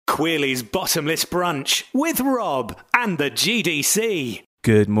Queerly's Bottomless Brunch with Rob and the GDC.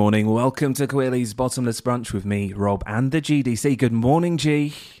 Good morning. Welcome to Queerly's Bottomless Brunch with me, Rob, and the GDC. Good morning,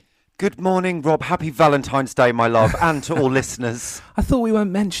 G. Good morning, Rob. Happy Valentine's Day, my love, and to all listeners. I thought we weren't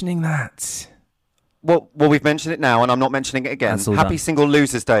mentioning that. Well, we've mentioned it now, and I'm not mentioning it again. Happy done. Single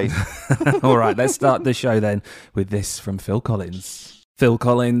Losers Day. All right, let's start the show then with this from Phil Collins. Phil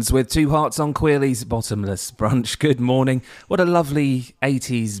Collins with 2 hearts on Queerly's Bottomless Brunch. Good morning. What a lovely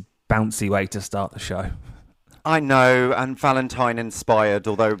 80s bouncy way to start the show. I know, and Valentine inspired,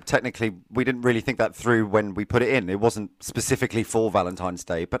 although technically we didn't really think that through when we put it in. It wasn't specifically for Valentine's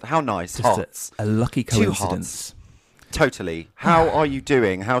Day, but how nice. Just hearts. a lucky 2 coincidence. hearts. Totally. How are you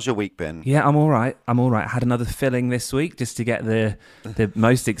doing? How's your week been? Yeah, I'm all right. I had another filling this week just to get the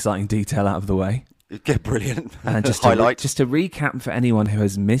most exciting detail out of the way. Yeah, brilliant. And just Highlight. just to recap for anyone who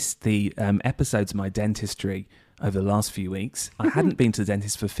has missed the episodes of my dentistry over the last few weeks, I hadn't been to the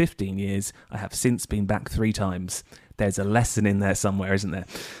dentist for 15 years. I have since been back 3 times. There's a lesson in there somewhere, isn't there?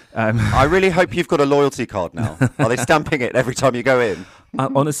 I really hope you've got a loyalty card now. Are they stamping it every time you go in? I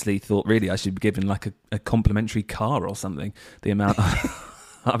honestly thought really I should be given like a complimentary car or something, the amount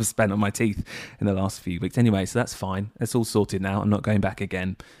I've spent on my teeth in the last few weeks. Anyway, so that's fine. It's all sorted now. I'm not going back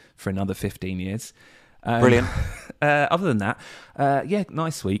again for another 15 years. Brilliant. Other than that, yeah,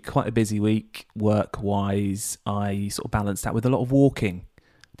 nice week. Quite a busy week work-wise. I sort of balanced that with a lot of walking.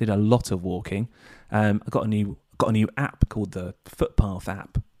 Did a lot of walking. I got a new app called the Footpath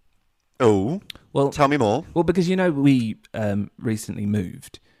app. Oh, well, tell me more. Well, because we recently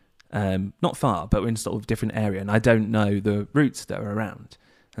moved, not far, but we're in sort of a different area, and I don't know the routes that are around,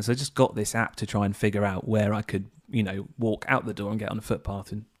 and so I just got this app to try and figure out where I could, walk out the door and get on a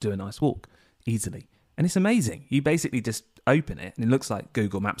footpath and do a nice walk easily. And it's amazing. You basically just open it, and it looks like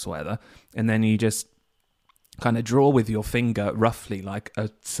Google Maps or whatever, and then you just kind of draw with your finger roughly like a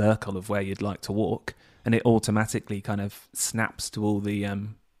circle of where you'd like to walk, and it automatically kind of snaps to all the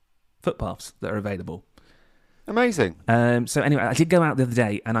footpaths that are available. Amazing. So anyway, I did go out the other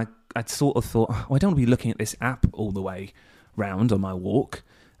day, and I sort of thought, I don't want to be looking at this app all the way round on my walk,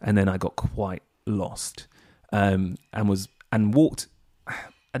 and then I got quite lost, and walked.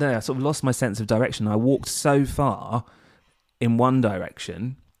 I don't know. I sort of lost my sense of direction. I walked so far in one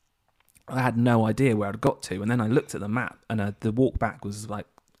direction, I had no idea where I'd got to, and then I looked at the map, and the walk back was like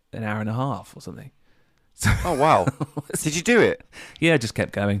an hour and a half or something. Oh wow! Did you do it? Yeah, I just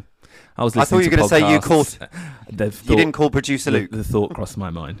kept going. I thought you were going to say you called. You didn't call producer Luke. The thought crossed my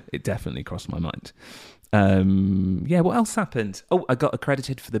mind. It definitely crossed my mind. Yeah, what else happened? Oh, I got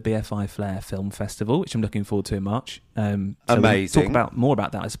accredited for the BFI Flair Film Festival, which I'm looking forward to in March. So amazing. We'll talk more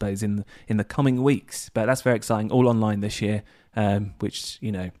about that, I suppose, in the coming weeks. But that's very exciting. All online this year, which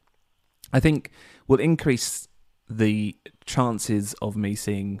I think will increase the chances of me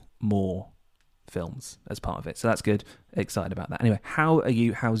seeing more films as part of it. So that's good. Excited about that. Anyway, how are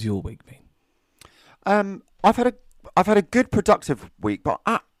you? How's your week been? I've had a good productive week, but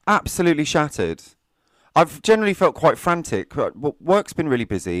absolutely shattered. I've generally felt quite frantic. Work's been really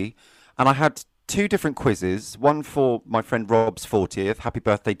busy, and I had 2 different quizzes. One for my friend Rob's 40th. Happy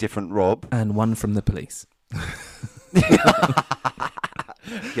birthday, different Rob. And one from the police.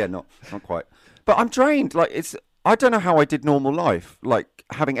 Yeah, not quite. But I'm drained. I don't know how I did normal life, like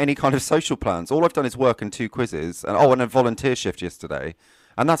having any kind of social plans. All I've done is work and 2 quizzes, and a volunteer shift yesterday,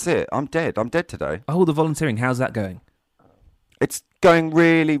 and that's it. I'm dead today. Oh, the volunteering, how's that going? It's going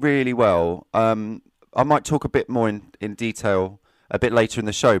really, really well. I might talk a bit more in detail a bit later in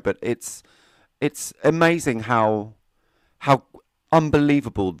the show, but it's amazing how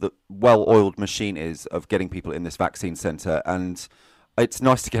unbelievable the well-oiled machine is of getting people in this vaccine centre, and it's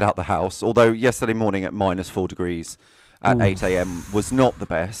nice to get out the house, although yesterday morning at -4 degrees at 8 a.m. was not the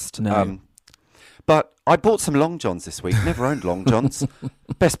best. No. But I bought some Long Johns this week. Never owned Long Johns.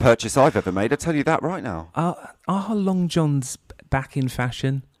 Best purchase I've ever made. I tell you that right now. Are Long Johns back in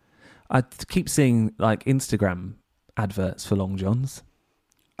fashion? I keep seeing like Instagram adverts for Long Johns.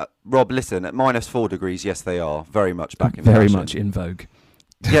 Rob, listen, at -4 degrees, yes, they are very much back in fashion. Very much in vogue.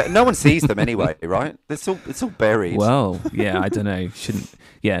 Yeah, no one sees them anyway, right? It's all buried. Well, yeah, I don't know.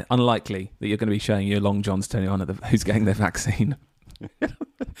 Unlikely that you're going to be showing your Long Johns to anyone who's getting their vaccine.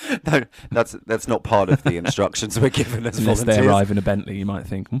 No, that's not part of the instructions we're given as Unless volunteers. they arrive in a Bentley, you might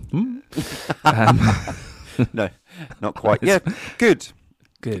think. No, not quite. Yeah, good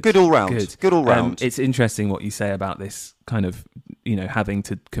all round. Good all round. It's interesting what you say about this kind of, having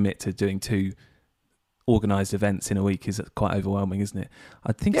to commit to doing 2 organised events in a week is quite overwhelming, isn't it?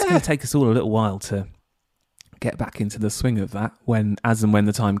 I think it's going to take us all a little while to get back into the swing of that when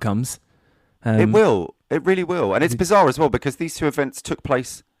the time comes. It will. It really will. And it's bizarre as well because these 2 events took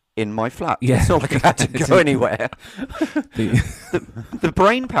place in my flat. Yeah. It's not like I had to go anywhere. The- The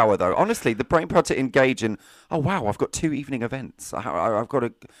brain power, though, honestly, the brain power to engage in. Oh wow, I've got 2 evening events. I've got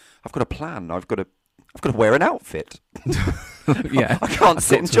a plan. I've got to wear an outfit. yeah. I can't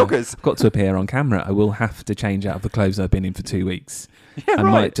sit in joggers. I've got to appear on camera. I will have to change out of the clothes I've been in for 2 weeks. Yeah, I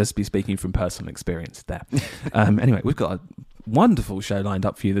right. might just be speaking from personal experience there. Anyway, we've got a wonderful show lined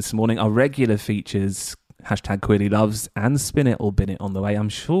up for you this morning. Our regular features, #QueerlyLoves and Spin It or Bin It on the way. I'm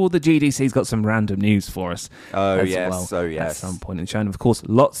sure the GDC's got some random news for us Oh as yes, well oh yes. at some point in the show. And of course,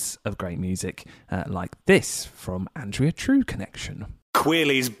 lots of great music like this from Andrea True Connection.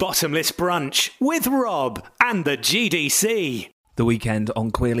 Queerly's Bottomless Brunch with Rob and the GDC. The Weekend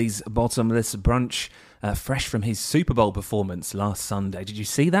on Queerly's Bottomless Brunch, fresh from his Super Bowl performance last Sunday. Did you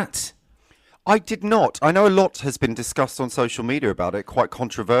see that? I did not. I know a lot has been discussed on social media about it, quite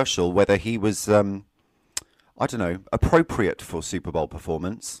controversial, whether he was, I don't know, appropriate for Super Bowl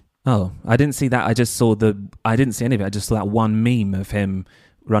performance. Oh, I didn't see that. I didn't see any of it. I just saw that one meme of him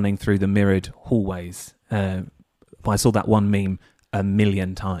running through the mirrored hallways. I saw that one meme 1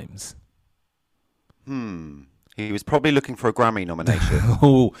 million times. He was probably looking for a Grammy nomination.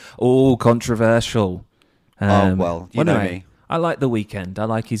 Oh, controversial. Well, you know anyway, me. I like The Weeknd. I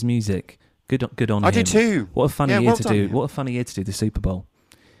like his music. Good on him. I do too. What a funny Yeah, year well to done do. him. What a funny year to do the Super Bowl.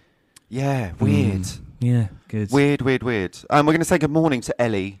 Yeah, weird. Yeah, good. Weird. We're going to say good morning to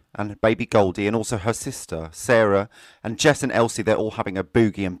Ellie and baby Goldie and also her sister, Sarah, and Jess and Elsie. They're all having a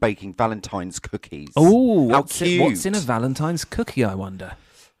boogie and baking Valentine's cookies. Oh, how what's cute. what's in a Valentine's cookie, I wonder?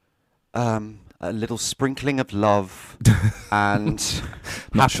 A little sprinkling of love and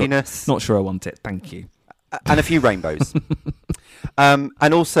Not happiness. Not sure I want it. Thank you. And a few rainbows.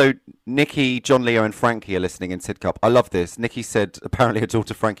 And also, Nikki, John Leo and Frankie are listening in Sidcup. I love this. Nikki said, apparently her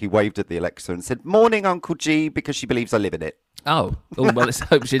daughter Frankie waved at the Alexa and said, "Morning, Uncle G," because she believes I live in it. Oh, well, let's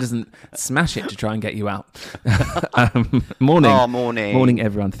hope she doesn't smash it to try and get you out. Morning. Oh, morning. Morning,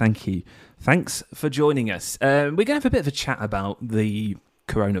 everyone. Thank you. Thanks for joining us. We're going to have a bit of a chat about the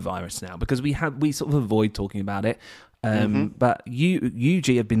coronavirus now because we sort of avoid talking about it. But you,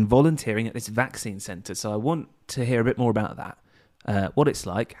 G, have been volunteering at this vaccine centre, so I want to hear a bit more about that, what it's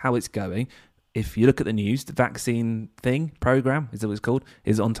like, how it's going. If you look at the news, the vaccine program, is that what it's called,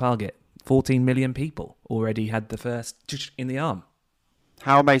 is on target. 14 million people already had the first in the arm.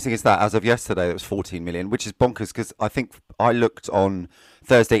 How amazing is that? As of yesterday, it was 14 million, which is bonkers because I think I looked on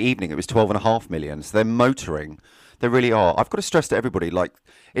Thursday evening, it was 12.5 million. So they're motoring. They really are. I've got to stress to everybody, like,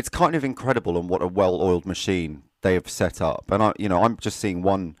 it's kind of incredible on what a well-oiled machine they have set up. And I'm just seeing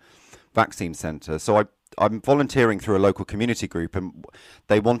one vaccine centre. So I'm volunteering through a local community group, and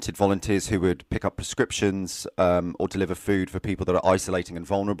they wanted volunteers who would pick up prescriptions or deliver food for people that are isolating and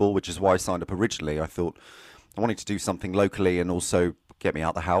vulnerable, which is why I signed up originally. I thought I wanted to do something locally and also get me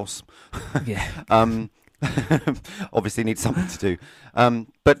out the house. Yeah. Obviously need something to do.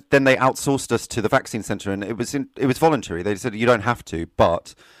 But then they outsourced us to the vaccine centre, and it was voluntary. They said you don't have to,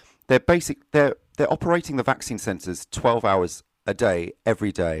 but they're operating the vaccine centres 12 hours a day,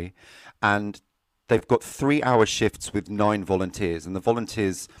 every day, and they've got 3-hour shifts with 9 volunteers, and the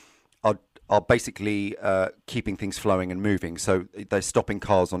volunteers are basically keeping things flowing and moving. So they're stopping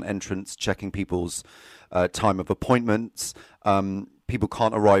cars on entrance, checking people's time of appointments. People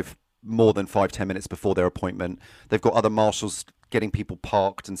can't arrive more than 5-10 minutes before their appointment. They've got other marshals getting people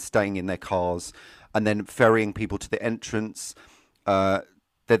parked and staying in their cars, and then ferrying people to the entrance.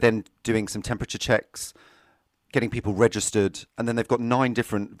 They're then doing some temperature checks, getting people registered, and then they've got 9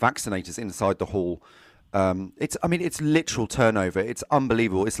 different vaccinators inside the hall. It's literal turnover. It's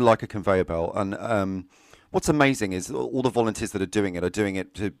unbelievable. It's like a conveyor belt. And what's amazing is all the volunteers that are doing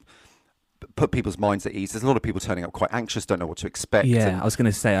it to put people's minds at ease. There's a lot of people turning up quite anxious, don't know what to expect. Yeah, I was going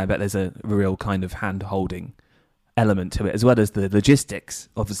to say, I bet there's a real kind of hand-holding element to it, as well as the logistics,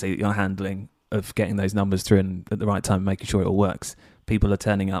 obviously, that you're handling of getting those numbers through and at the right time, making sure it all works. People are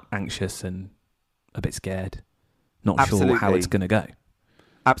turning up anxious and a bit scared, not sure how it's going to go.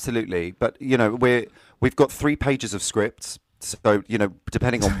 Absolutely. But, we've got 3 pages of scripts. So,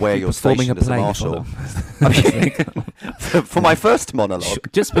 depending on where you're performing stationed a as a play marshal. for For my first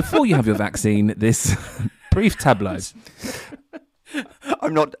monologue. Just before you have your vaccine, this brief tableau.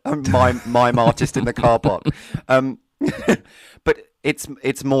 I'm mime artist in the car park. But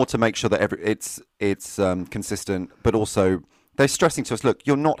it's more to make sure that it's consistent, but also they're stressing to us, look,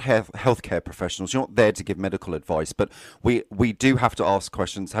 you're not healthcare professionals. You're not there to give medical advice, but we do have to ask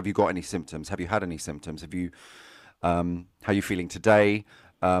questions. Have you got any symptoms? Have you had any symptoms? Have you, how are you feeling today?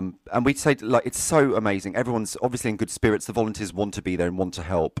 And we'd say, like, it's so amazing. Everyone's obviously in good spirits. The volunteers want to be there and want to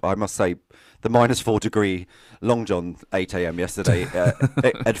help. I must say, the -4 degree Long John 8 a.m. yesterday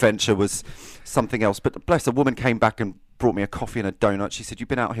adventure was something else. But bless, a woman came back and brought me a coffee and a donut. She said, "You've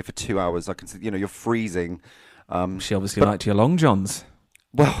been out here for 2 hours. I can see, you're freezing." She obviously liked your Long Johns.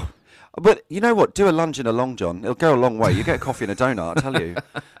 Well, but you know what? Do a lunge in a Long John. It'll go a long way. You get a coffee and a donut, I tell you.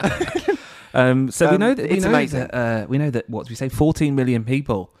 So we know that it's amazing. we know that what do we say? 14 million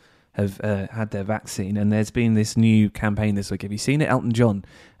people have had their vaccine, and there's been this new campaign this week. Have you seen it? Elton John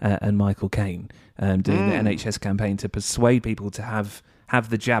and Michael Caine doing the NHS campaign to persuade people to have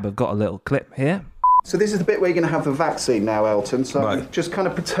the jab. I've got a little clip here. So this is the bit where you're going to have the vaccine now, Elton. So Right. just kind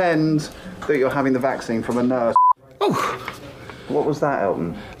of pretend that you're having the vaccine from a nurse. Oh, What was that,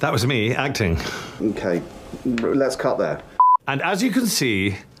 Elton? that was me acting. Okay, let's cut there. And as you can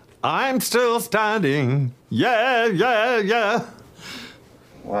see, I'm still standing. Yeah, yeah, yeah.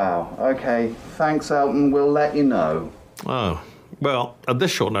 Wow. Okay. Thanks, Elton. We'll let you know. Oh, well, at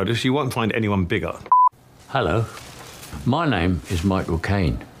this short notice, you won't find anyone bigger. Hello, my name is Michael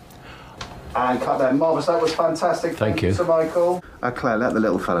Caine. And cut there. Marvellous. That was fantastic. Thank you. Sir Michael. Claire, let the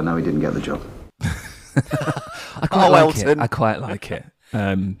little fella know he didn't get the job. I quite like it. Elton. I quite like it.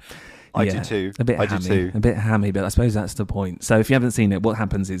 I do too. A bit I do hammy, too. a bit hammy, but I suppose that's the point. So if you haven't seen it, what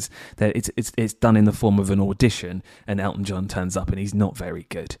happens is that it's done in the form of an audition, and Elton John turns up and he's not very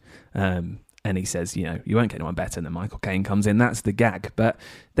good. And he says, you won't get anyone better. And then Michael Caine comes in. That's the gag. But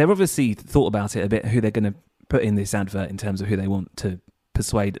they've obviously thought about it a bit, who they're going to put in this advert in terms of who they want to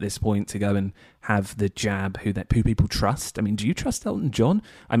persuade at this point to go and have the jab, who people trust. I mean, do you trust Elton John?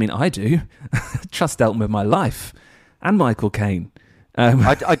 I mean, I do. Trust Elton with my life, and Michael Caine.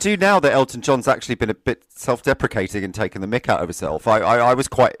 I do now that Elton John's actually been a bit self-deprecating and taken the mick out of himself. I was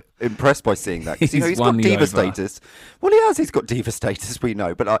quite impressed by seeing that. 'Cause, he's won got you diva over. status. Well, he has. He's got diva status, we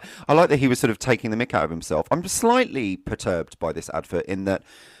know. But I like that he was sort of taking the mick out of himself. I'm slightly perturbed by this advert in that,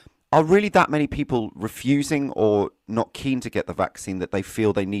 are really that many people refusing or not keen to get the vaccine that they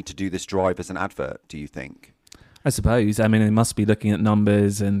feel they need to do this drive as an advert, do you think? I suppose. I mean, they must be looking at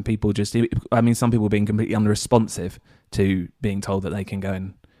numbers and people just... I mean, some people being completely unresponsive to being told that they can go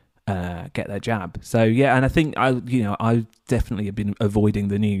and get their jab. So, yeah, and I think, I definitely have been avoiding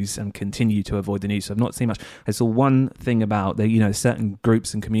the news and continue to avoid the news. So I've not seen much. I saw one thing about, certain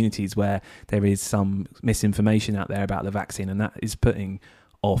groups and communities where there is some misinformation out there about the vaccine, and that is putting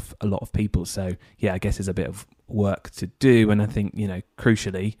off a lot of people. So, yeah, I guess there's a bit of work to do. And I think,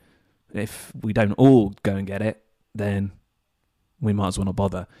 crucially, if we don't all go and get it, then we might as well not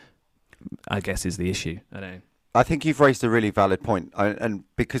bother, I guess, is the issue. I don't know. I think you've raised a really valid point, and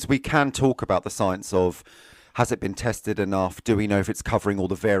because we can talk about the science of, has it been tested enough? Do we know if it's covering all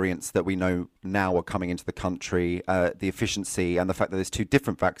the variants that we know now are coming into the country, the efficiency and the fact that there's two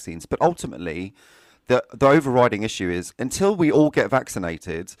different vaccines? But ultimately, the overriding issue is, until we all get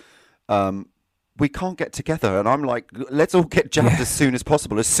vaccinated, we can't get together. And I'm like, let's all get jabbed as soon as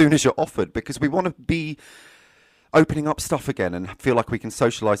possible, as soon as you're offered, because we want to be opening up stuff again and feel like we can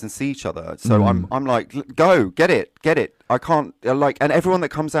socialize and see each other. So I'm like, go, get it. I can't, and everyone that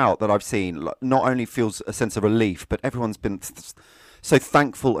comes out that I've seen not only feels a sense of relief, but everyone's been so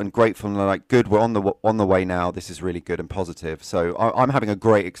thankful and grateful, and they're like, good, we're on the way now. This is really good and positive. So I'm having a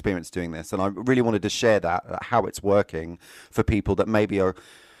great experience doing this, and I really wanted to share that, how it's working for people that maybe are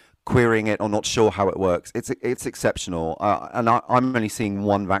querying it or not sure how it works. It's exceptional, and I'm only seeing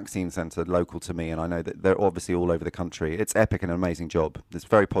one vaccine centre local to me, and I know that they're obviously all over the country. It's epic and an amazing job. It's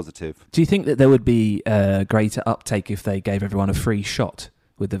very positive. Do you think that there would be greater uptake if they gave everyone a free shot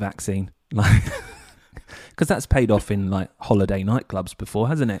with the vaccine? Because that's paid off in holiday nightclubs before,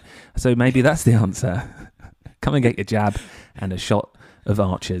 hasn't it? So maybe that's the answer. Come and get your jab and a shot of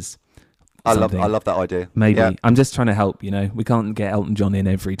Archers. I love that idea. Maybe. Yeah. I'm just trying to help, we can't get Elton John in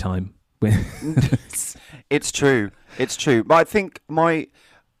every time. It's true. But I think we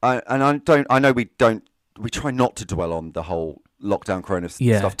try not to dwell on the whole lockdown corona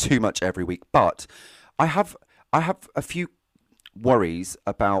stuff too much every week, but I have a few worries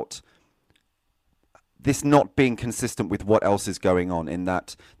about this not being consistent with what else is going on, in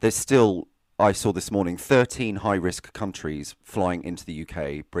that there's still, I saw this morning, 13 high-risk countries flying into the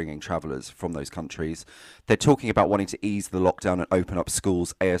UK, bringing travellers from those countries. They're talking about wanting to ease the lockdown and open up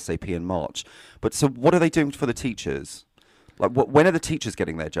schools ASAP in March. But so what are they doing for the teachers? When are the teachers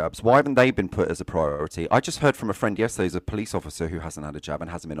getting their jabs? Why haven't they been put as a priority? I just heard from a friend yesterday, who's a police officer who hasn't had a jab and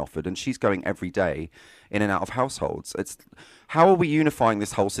hasn't been offered, and she's going every day in and out of households. How are we unifying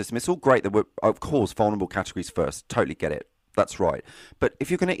this whole system? It's all great that we're, of course, vulnerable categories first. Totally get it. That's right. But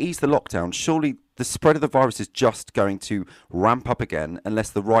if you're going to ease the lockdown, surely the spread of the virus is just going to ramp up again unless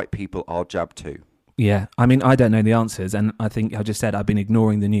the right people are jabbed too. Yeah, I mean, I don't know the answers, and I think I just said I've been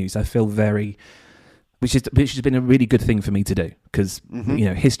ignoring the news. I feel which has been a really good thing for me to do, because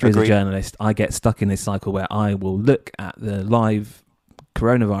history as a journalist, I get stuck in this cycle where I will look at the live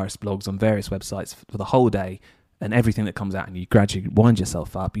coronavirus blogs on various websites for the whole day, and everything that comes out, and you gradually wind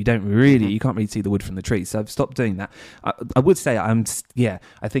yourself up. You can't really see the wood from the trees. So I've stopped doing that. I would say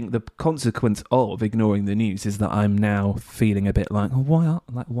I think the consequence of ignoring the news is that I'm now feeling a bit like, why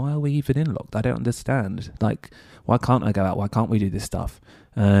are we even in lockdown? I don't understand. Like, why can't I go out? Why can't we do this stuff?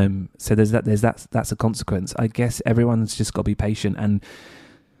 So that's a consequence. I guess everyone's just got to be patient, and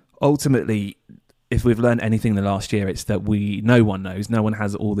ultimately, if we've learned anything in the last year, it's that no one knows, no one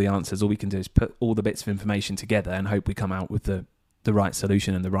has all the answers. All we can do is put all the bits of information together and hope we come out with the right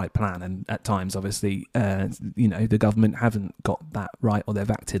solution and the right plan. And at times, obviously, the government haven't got that right, or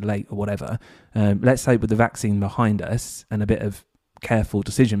they've acted late or whatever. Let's hope with the vaccine behind us and a bit of careful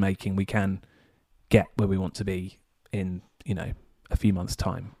decision making, we can get where we want to be in, a few months'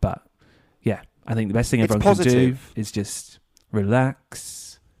 time. But yeah, I think the best thing everyone can do is just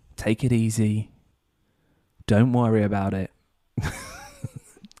relax, take it easy. Don't worry about it.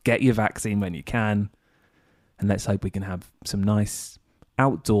 Get your vaccine when you can. And let's hope we can have some nice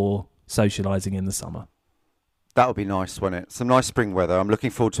outdoor socialising in the summer. That would be nice, wouldn't it? Some nice spring weather. I'm looking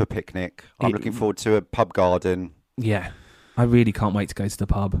forward to a picnic. I'm looking forward to a pub garden. Yeah. I really can't wait to go to the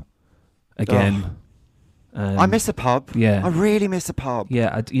pub again. I miss a pub. Yeah. I really miss a pub.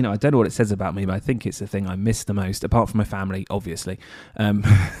 Yeah, I don't know what it says about me, but I think it's the thing I miss the most, apart from my family, obviously.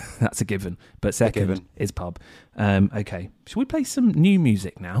 That's a given. But second is pub. Okay. Should we play some new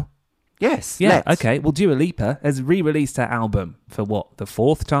music now? Yes. Yeah, okay. Well, Dua Lipa has re-released her album for the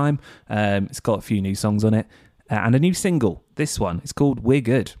fourth time. It's got a few new songs on it. And a new single. This one is called We're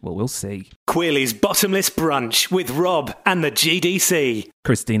Good. Well, we'll see. Queerly's Bottomless Brunch with Rob and the GDC.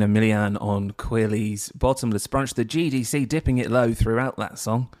 Christina Milian on Queerly's Bottomless Brunch. The GDC dipping it low throughout that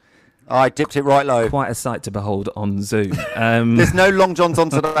song. I dipped it right low. Quite a sight to behold on Zoom. There's no Long Johns on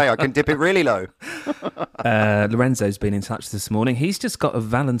today. I can dip it really low. Lorenzo's been in touch this morning. He's just got a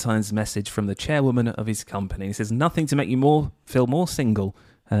Valentine's message from the chairwoman of his company. He says, nothing to make you feel more single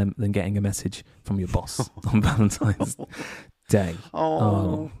than getting a message from your boss on Valentine's Day.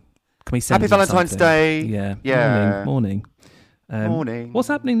 Oh. Can we send Happy Valentine's something? Day. Yeah. Morning. Morning. What's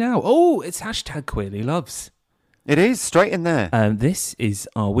happening now? Oh, it's hashtag Queerly Loves. It is, straight in there. This is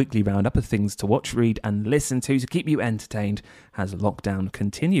our weekly roundup of things to watch, read and listen to keep you entertained as lockdown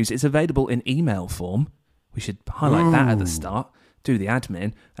continues. It's available in email form. We should highlight that at the start. Do the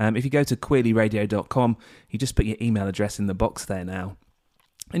admin. If you go to queerlyradio.com, you just put your email address in the box there now.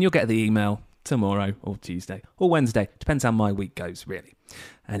 And you'll get the email tomorrow or Tuesday or Wednesday. Depends how my week goes, really.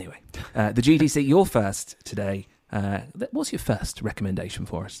 Anyway, the GDC, you're first today. What's your first recommendation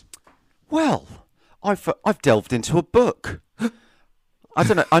for us? Well, I've delved into a book. I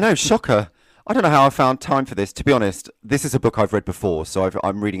don't know. I know, shocker. I don't know how I found time for this. To be honest, this is a book I've read before, so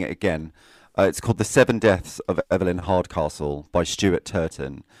I'm reading it again. It's called The 7 Deaths of Evelyn Hardcastle by Stuart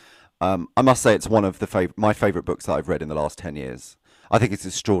Turton. I must say it's one of my favourite books that I've read in the last 10 years. I think it's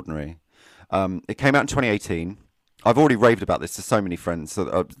extraordinary. It came out in 2018. I've already raved about this to so many friends.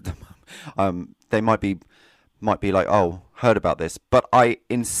 So they might be like, oh, heard about this. But I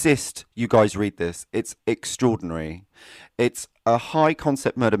insist you guys read this. It's extraordinary. It's a high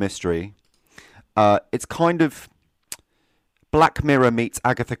concept murder mystery. It's kind of Black Mirror meets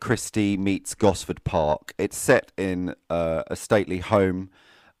Agatha Christie meets Gosford Park. It's set in a stately home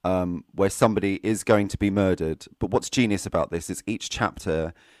where somebody is going to be murdered. But what's genius about this is each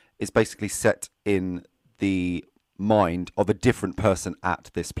chapter is basically set in the mind of a different person at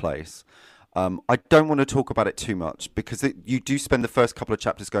this place. I don't want to talk about it too much because you do spend the first couple of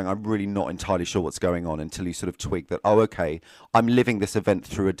chapters going, I'm really not entirely sure what's going on, until you sort of twig that, oh, okay, I'm living this event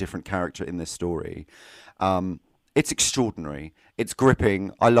through a different character in this story. It's extraordinary. It's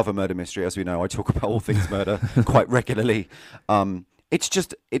gripping. I love a murder mystery. As we know, I talk about all things murder quite regularly. It's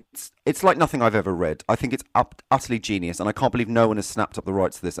just, it's like nothing I've ever read. I think it's utterly genius, and I can't believe no one has snapped up the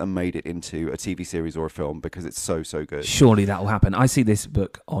rights to this and made it into a TV series or a film because it's so, so good. Surely that will happen. I see this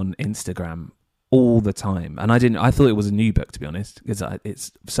book on Instagram all the time, and I thought it was a new book, to be honest, because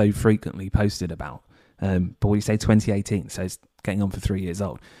it's so frequently posted about. But we say 2018, so it's getting on for 3 years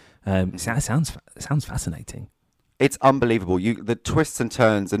old. It sounds fascinating. It's unbelievable. The twists and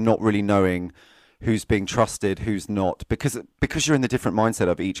turns and not really knowing who's being trusted, who's not, because you're in the different mindset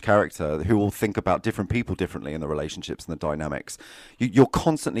of each character, who will think about different people differently in the relationships and the dynamics. You're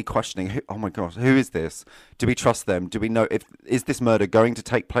constantly questioning, oh my gosh, who is this? Do we trust them? Do we know is this murder going to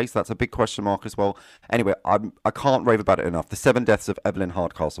take place? That's a big question mark as well. Anyway, I can't rave about it enough. The 7 Deaths of Evelyn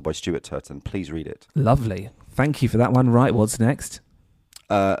Hardcastle by Stuart Turton. Please read it. Lovely. Thank you for that one. Right, what's next?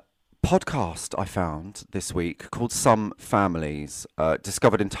 Podcast I found this week called Some Families,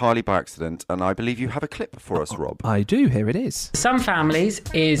 discovered entirely by accident, and I believe you have a clip for us, Rob. I do. Here it is. Some Families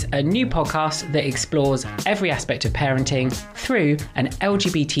is a new podcast that explores every aspect of parenting through an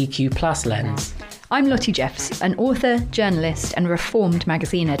LGBTQ plus lens. I'm Lottie Jeffs, an author, journalist and reformed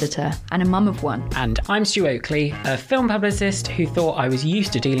magazine editor, and a mum of one. And I'm Stu Oakley, a film publicist who thought I was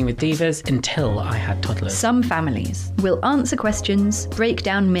used to dealing with divas until I had toddlers. Some Families will answer questions, break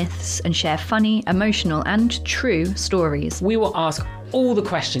down myths, and share funny, emotional and true stories. We will ask all the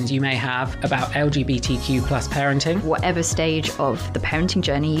questions you may have about LGBTQ plus parenting, whatever stage of the parenting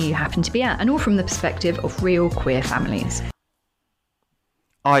journey you happen to be at, and all from the perspective of real queer families.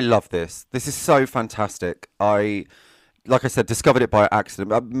 I love this. This is so fantastic. Like I said, discovered it by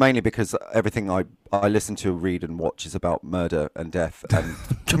accident, mainly because everything I listen to, read and watch is about murder and death. And,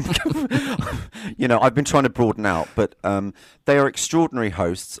 I've been trying to broaden out, but they are extraordinary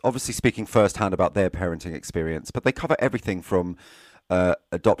hosts, obviously speaking firsthand about their parenting experience, but they cover everything from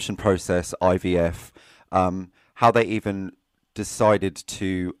adoption process, IVF, how they even decided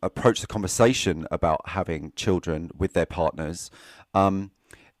to approach the conversation about having children with their partners.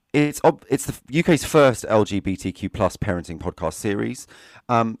 It's the UK's first LGBTQ plus parenting podcast series,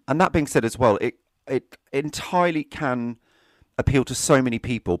 and that being said as well, it entirely can appeal to so many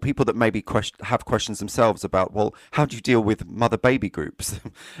people that maybe have questions themselves about, well, how do you deal with mother-baby groups?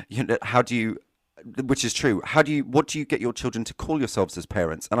 Which is true. What do you get your children to call yourselves as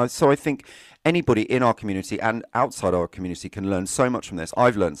parents? And I think anybody in our community and outside our community can learn so much from this.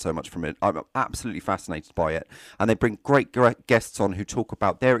 I've learned so much from it. I'm absolutely fascinated by it. And they bring great guests on who talk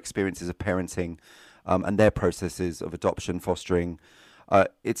about their experiences of parenting and their processes of adoption, fostering.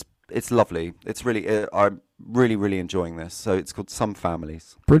 It's lovely. It's really, I'm really, really enjoying this. So it's called Some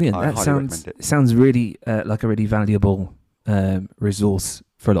Families. Brilliant. I highly recommend it. Sounds really like a really valuable resource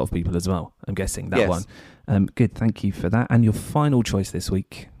for a lot of people as well, I'm guessing, that yes. one. Good, thank you for that. And your final choice this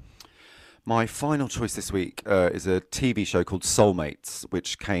week? My final choice this week is a TV show called Soulmates,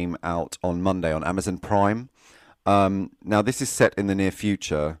 which came out on Monday on Amazon Prime. Now, this is set in the near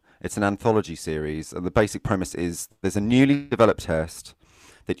future. It's an anthology series, and the basic premise is there's a newly developed test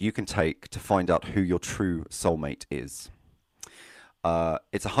that you can take to find out who your true soulmate is.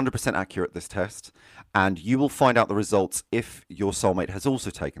 It's 100% accurate, this test, and you will find out the results if your soulmate has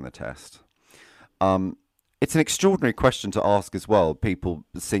also taken the test. It's an extraordinary question to ask as well. People,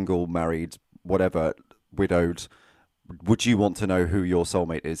 single, married, whatever, widowed, would you want to know who your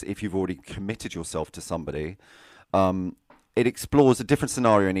soulmate is if you've already committed yourself to somebody? It explores a different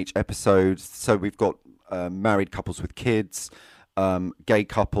scenario in each episode. So we've got married couples with kids, gay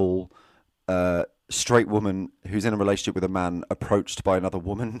couple, straight woman who's in a relationship with a man approached by another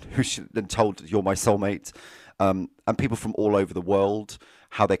woman who's then told, you're my soulmate, and people from all over the world,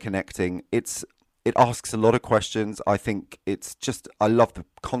 how they're connecting. It asks a lot of questions. I think I love the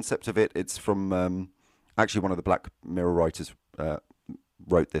concept of it. It's from actually one of the Black Mirror writers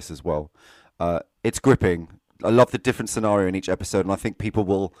wrote this as well. It's gripping. I love the different scenario in each episode, and I think people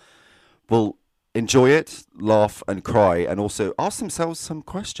will enjoy it, laugh and cry, and also ask themselves some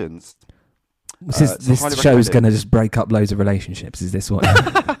questions. This show is going to just break up loads of relationships. Is this what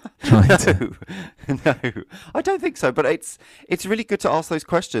you're trying to? No, I don't think so. But it's really good to ask those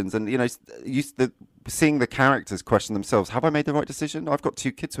questions, and seeing the characters question themselves. Have I made the right decision? I've got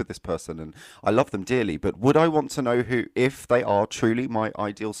 2 kids with this person, and I love them dearly. But would I want to know if they are truly my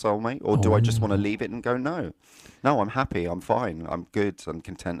ideal soulmate, or do I just want to leave it and go, no, I'm happy, I'm fine, I'm good, I'm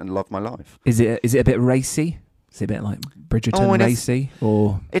content, and love my life? Is it a bit racy? Is it a bit like Bridgerton racy,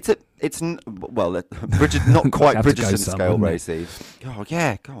 or Bridget, not quite Bridgerton scale racy. Oh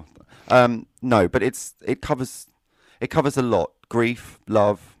yeah, God. No, but it covers a lot: grief,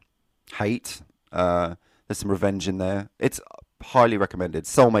 love, hate. There's some revenge in there. It's highly recommended.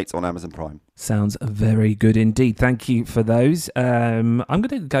 Soulmates on Amazon Prime. Sounds very good indeed. Thank you for those. I'm going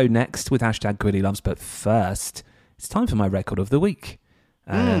to go next with #QuillyLoves, but first, it's time for my record of the week.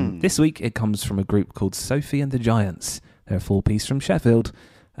 This week it comes from a group called Sophie and the Giants. They're a 4-piece from Sheffield.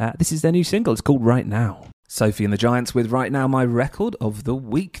 This is their new single. It's called Right Now. Sophie and the Giants with Right Now, my record of the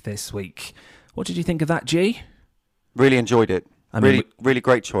week this week. What did you think of that, G? Really enjoyed it. Really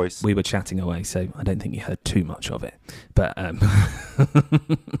great choice. We were chatting away, so I don't think you heard too much of it. But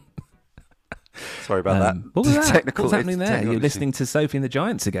Sorry about that. What was that? Technical, What's happening it's there? technical You're listening to Sophie and the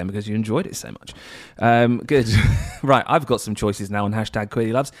Giants again because you enjoyed it so much. Good. Right, I've got some choices now on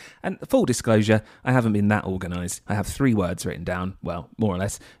 #QueerlyLoves. And full disclosure, I haven't been that organised. I have 3 words written down, well, more or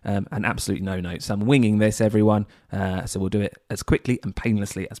less, and absolutely no notes. I'm winging this, everyone, so we'll do it as quickly and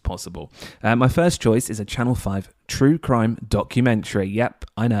painlessly as possible. My first choice is a Channel 5 true crime documentary. Yep,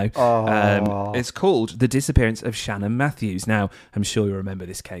 I know. It's called The Disappearance of Shannon Matthews. Now, I'm sure you remember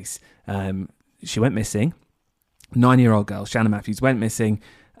this case. She went missing. 9-year-old girl, Shannon Matthews, went missing.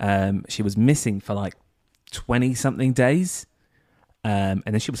 She was missing for like 20-something days. And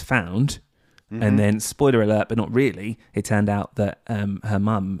then she was found. Mm-hmm. And then, spoiler alert, but not really, it turned out that her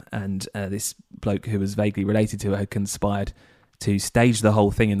mum and this bloke who was vaguely related to her had conspired to stage the whole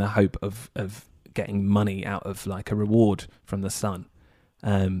thing in the hope of getting money out of like a reward from the son.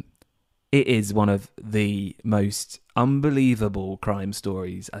 It is one of the most unbelievable crime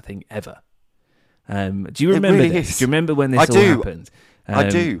stories I think ever. Do you remember this? Is. Do you remember when this all happened? I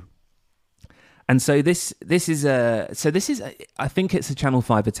do. And so this is I think it's a Channel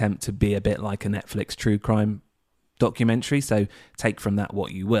 5 attempt to be a bit like a Netflix true crime documentary. So take from that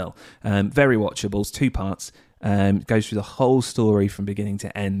what you will. Very watchable. It's 2 parts. Goes through the whole story from beginning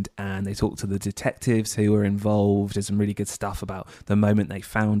to end, and they talk to the detectives who were involved. There's some really good stuff about the moment they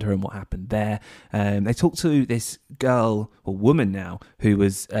found her and what happened there. They talk to this girl or woman now who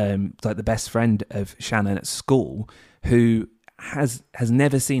was like the best friend of Shannon at school, who has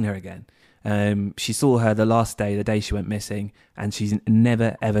never seen her again. She saw her the last day, the day she went missing, and she's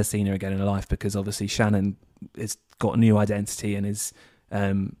never ever seen her again in her life because obviously Shannon has got a new identity and is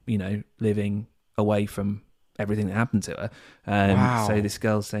living away from everything that happened to her. Wow. So this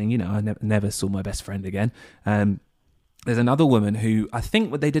girl's saying, I never saw my best friend again. There's another woman who I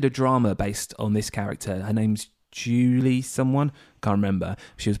think they did a drama based on this character. Her name's Julie someone, can't remember.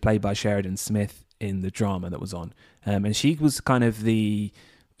 She was played by Sheridan Smith in the drama that was on. And she was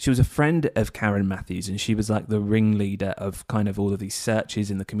she was a friend of Karen Matthews, and she was like the ringleader of kind of all of these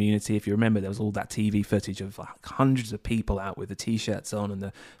searches in the community. If you remember, there was all that TV footage of like hundreds of people out with the T-shirts on and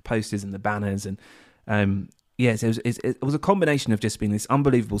the posters and the banners. And yes, it was a combination of just being this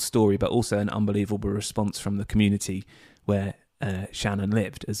unbelievable story, but also an unbelievable response from the community where Shannon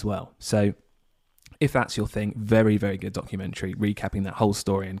lived as well. So if that's your thing, very, very good documentary, recapping that whole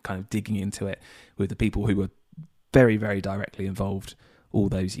story and kind of digging into it with the people who were very, very directly involved all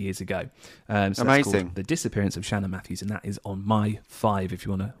those years ago. So amazing. That's called The Disappearance of Shannon Matthews, and that is on my 5 if you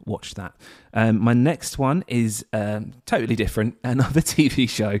want to watch that. My next one is totally different, another TV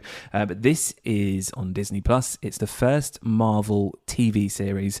show, but this is on Disney Plus. It's the first Marvel TV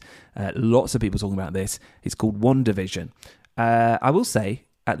series. Lots of people talking about this. It's called WandaVision. I will say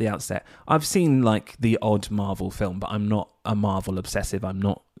at the outset, I've seen like the odd Marvel film, but I'm not a Marvel obsessive. I'm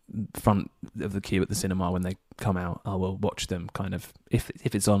not front of the queue at the cinema when they come out. I will watch them kind of if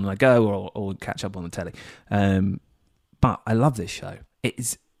it's on I go or catch up on the telly. But I love this show.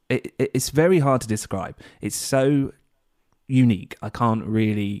 It's very hard to describe. It's so unique. I can't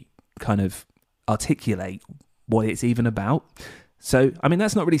really kind of articulate what it's even about. So I mean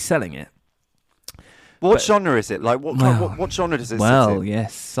that's not really selling it. What genre is it? Like what genre does it sit in? Well,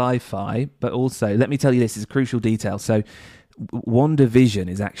 yes, sci-fi, but also let me tell you this is a crucial detail. So WandaVision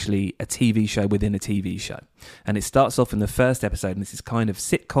is actually a TV show within a TV show, and it starts off in the first episode, and this is kind of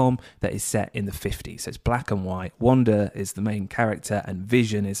sitcom that is set in the 50s, so it's black and white. Wanda is the main character and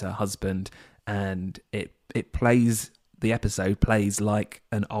Vision is her husband, and the episode plays like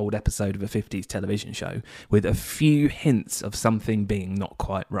an old episode of a 50s television show with a few hints of something being not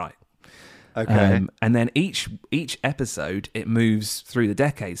quite right. Okay. And then each episode, it moves through the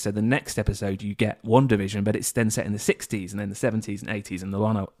decades. So the next episode, you get WandaVision, but it's then set in the 60s and then the 70s and 80s. And the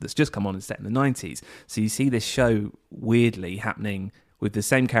one that's just come on is set in the 90s. So you see this show weirdly happening with the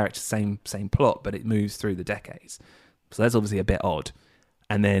same character, same plot, but it moves through the decades. So that's obviously a bit odd.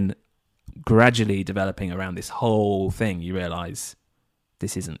 And then gradually developing around this whole thing, you realise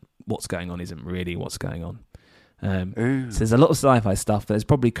what's going on isn't really what's going on. So there's a lot of sci-fi stuff. There's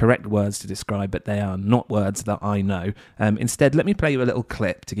probably correct words to describe, but they are not words that I know. Instead, let me play you a little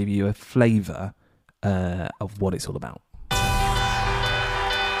clip to give you a flavour of what it's all about. So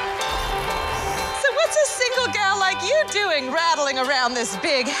what's a single gal like you doing rattling around this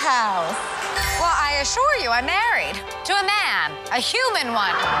big house? Well, I assure you, I'm married to a man, a human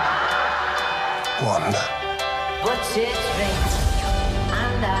one. One. What's it drink?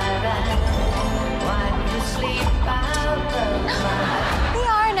 And I ran. Why you sleep out of We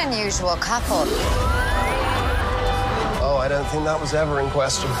are an unusual couple. Oh, I don't think that was ever in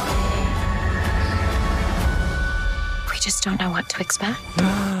question. We just don't know what to expect.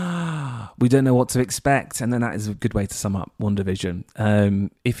 we don't know what to expect, and then that is a good way to sum up WandaVision.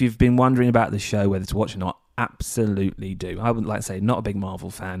 If you've been wondering about the show, whether to watch or not, absolutely do. I would like to say, not a big Marvel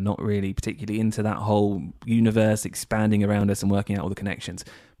fan, not really particularly into that whole universe expanding around us and working out all the connections.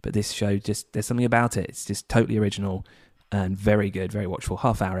 But this show, just there's something about it. It's just totally original and very good, very watchful.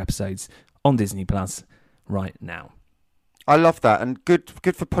 Half-hour episodes on Disney Plus right now. I love that, and good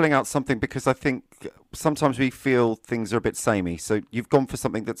for pulling out something, because I think sometimes we feel things are a bit samey. So you've gone for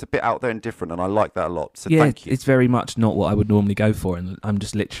something that's a bit out there and different, and I like that a lot. So thank you. It's very much not what I would normally go for, and I'm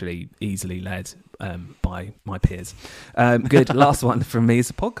just literally easily led by my peers. Good. Last one from me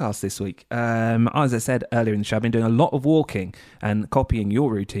is a podcast this week. As I said earlier in the show, I've been doing a lot of walking and copying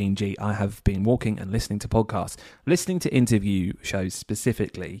your routine, G. I have been walking and listening to podcasts, listening to interview shows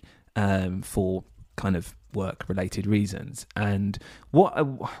specifically for kind of work-related reasons. And what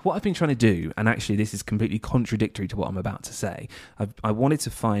I've been trying to do, and actually this is completely contradictory to what I'm about to say, I wanted to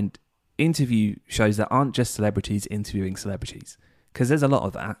find interview shows that aren't just celebrities interviewing celebrities, because there's a lot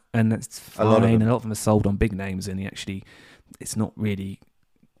of that, and that's fine. A lot of them are sold on big names, and it's not really,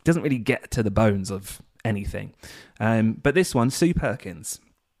 doesn't really get to the bones of anything. But this one, Sue Perkins,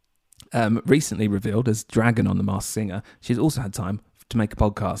 recently revealed as Dragon on The Masked Singer. She's also had time to make a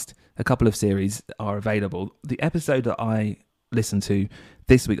podcast. A couple of series are available. The episode that I listened to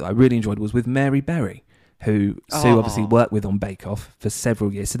this week that I really enjoyed was with Mary Berry, who Sue obviously worked with on Bake Off for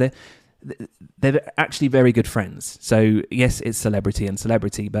several years. So they're actually very good friends. So yes, it's celebrity and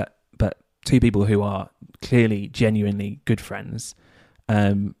celebrity, but two people who are clearly genuinely good friends,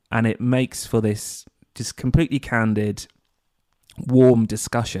 and it makes for this just completely candid, warm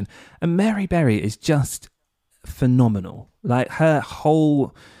discussion. And Mary Berry is just phenomenal. Like her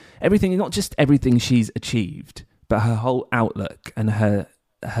whole everything, not just everything she's achieved, but her whole outlook and her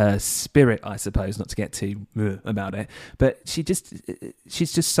spirit, I suppose, not to get too about it, but she's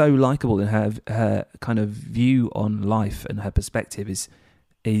just so likable, and her kind of view on life and her perspective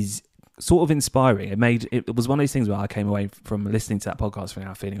is sort of inspiring. It was one of those things where I came away from listening to that podcast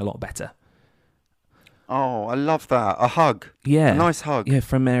now feeling a lot better. Oh, I love that. A hug. Yeah. A nice hug. Yeah,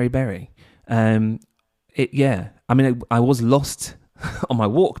 from Mary Berry. I mean, I was lost on my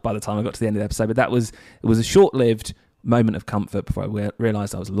walk by the time I got to the end of the episode, but it was a short-lived moment of comfort before I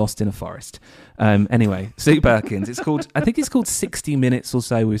realised I was lost in a forest. Anyway, Sue Perkins. I think it's called 60 Minutes or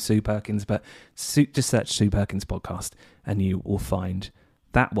so with Sue Perkins, but just search Sue Perkins podcast and you will find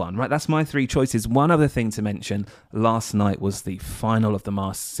that one. Right, that's my three choices. One other thing to mention, last night was the final of The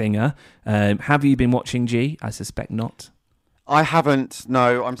Masked Singer. Have you been watching, G? I suspect not. I haven't.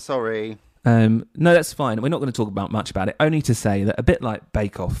 No, I'm sorry. No, that's fine. We're not going to talk much about it, only to say that a bit like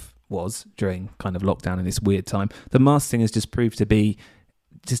Bake Off was during kind of lockdown in this weird time, The Masked Singer has just proved to be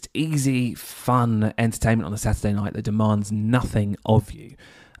just easy, fun entertainment on a Saturday night that demands nothing of you.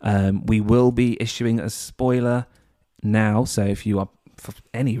 We will be issuing a spoiler now, so if you are for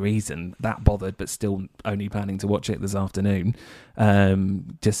any reason that bothered but still only planning to watch it this afternoon,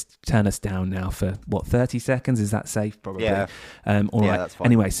 just turn us down now for 30 seconds. Is that safe? Probably. Yeah. All right. That's fine.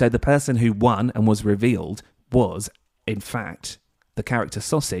 Anyway, so the person who won and was revealed was, in fact, the character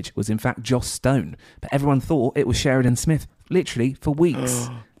Sausage was in fact Joss Stone, but everyone thought it was Sheridan Smith literally for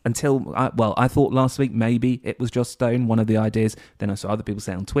weeks. Until, I thought last week maybe it was Joss Stone, one of the ideas. Then I saw other people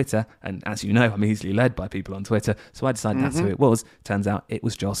say on Twitter, and as you know, I'm easily led by people on Twitter, so I decided that's who it was. Turns out it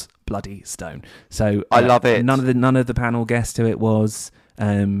was Joss bloody Stone. So I love it. None of the panel guessed who it was.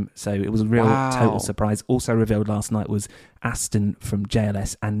 So it was a real total surprise. Also revealed last night was Aston from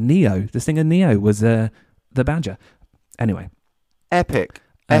JLS, and Neo, the singer Neo, was the Badger. Anyway, epic.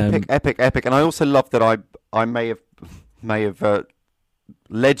 And I also love that I may have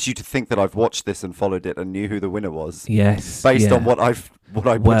led you to think that I've watched this and followed it and knew who the winner was. Yes, based on what I put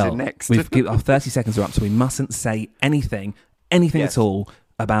in next. Our 30 seconds are up, so we mustn't say anything at all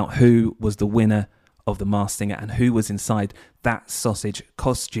about who was the winner of The Masked Singer and who was inside that sausage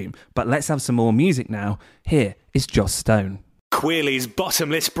costume. But let's have some more music now. Here is Joss Stone. Queerly's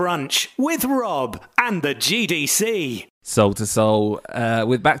Bottomless Brunch with Rob and the GDC. Soul to Soul,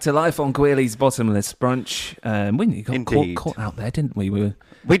 with Back to Life on Queerly's Bottomless Brunch. We got caught out there, didn't we?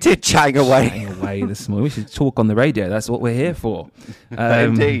 We did chatting away this morning. We should talk on the radio. That's what we're here for.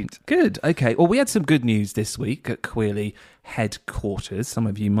 Indeed. Good. Okay. Well, we had some good news this week at Queerly headquarters. Some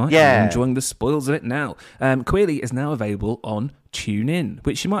of you might be enjoying the spoils of it now. Queerly is now available on TuneIn,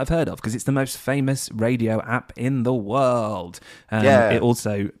 which you might have heard of because it's the most famous radio app in the world. It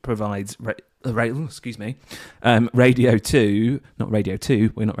also provides Radio 2, not Radio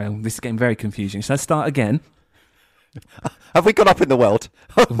 2. We're not. This is getting very confusing. Shall I start again? Have we gone up in the world?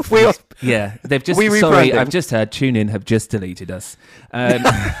 Yeah, they've just. Sorry, I've just heard TuneIn have just deleted us.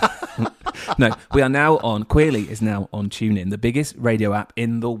 No, we are now on, Queerly is now on TuneIn, the biggest radio app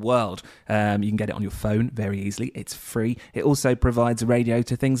in the world. You can get it on your phone very easily. It's free. It also provides radio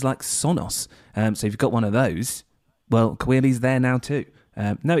to things like Sonos. So if you've got one of those, well, Queerly's there now too.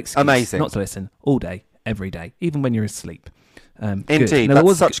 No excuse Amazing. not to listen all day, every day, even when you're asleep. Indeed, now,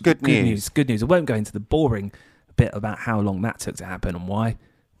 that's such good news. Good news. I won't go into the boring bit about how long that took to happen and why,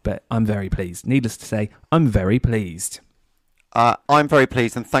 but I'm very pleased. Needless to say, I'm very pleased. I'm very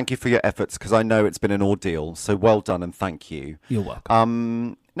pleased, and thank you for your efforts, because I know it's been an ordeal. So well done, and thank you. You're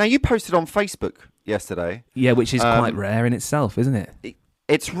welcome. Now, you posted on Facebook yesterday. Yeah, which is quite rare in itself, isn't it?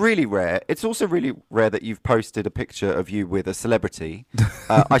 It's really rare. It's also really rare that you've posted a picture of you with a celebrity.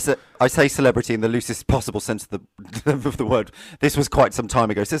 I say celebrity in the loosest possible sense of the word. This was quite some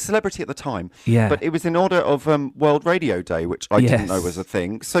time ago. So celebrity at the time. Yeah. But it was in order of World Radio Day, which I didn't know was a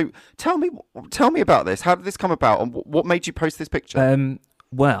thing. So tell me about this. How did this come about, and what made you post this picture?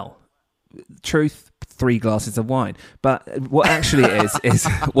 Well, truth, 3 glasses of wine. But what actually is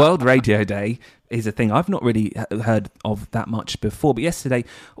World Radio Day is a thing I've not really heard of that much before. But yesterday,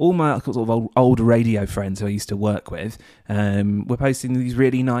 all my sort of old radio friends who I used to work with were posting these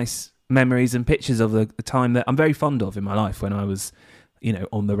really nice memories and pictures of the time that I'm very fond of in my life when I was,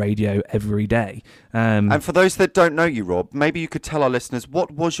 on the radio every day. And for those that don't know you, Rob, maybe you could tell our listeners,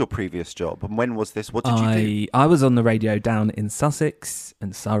 what was your previous job and when was this? What did you do? I was on the radio down in Sussex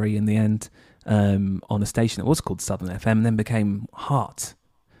and Surrey in the end, on a station that was called Southern FM and then became Heart.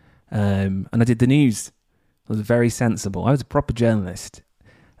 And I did the news. I was very sensible. I was a proper journalist.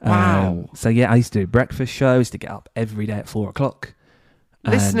 Wow. So yeah, I used to do breakfast shows, I used to get up every day at 4:00.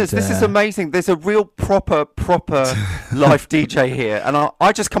 Listeners, this is amazing. There's a real proper life DJ here, and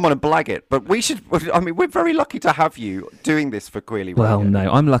I just come on and blag it. But we're very lucky to have you doing this for Queerly Radio. Well,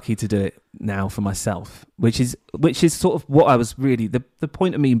 no, I'm lucky to do it now for myself, which is sort of what I was really, the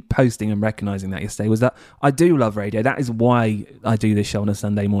point of me posting and recognising that yesterday was that I do love radio. That is why I do this show on a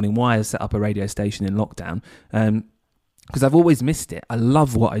Sunday morning, why I set up a radio station in lockdown, because I've always missed it. I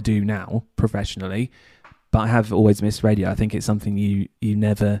love what I do now professionally, but I have always missed radio. I think it's something you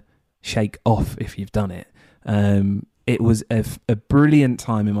never shake off if you've done it. It was a brilliant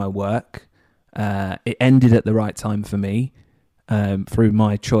time in my work. It ended at the right time for me, through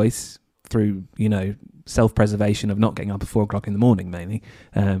my choice, through, self-preservation of not getting up at 4:00 in the morning, mainly,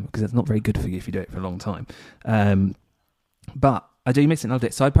 because it's not very good for you if you do it for a long time. But I do miss it and loved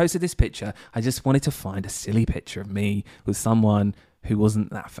it. So I posted this picture. I just wanted to find a silly picture of me with someone who wasn't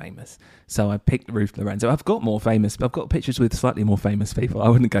that famous. So I picked Ruth Lorenzo. I've got pictures with slightly more famous people. I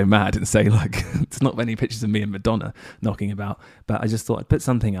wouldn't go mad and say, it's not many pictures of me and Madonna knocking about, but I just thought I'd put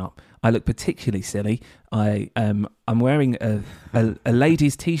something up. I look particularly silly. I'm wearing a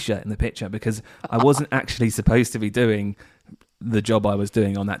ladies' T-shirt in the picture because I wasn't actually supposed to be doing the job I was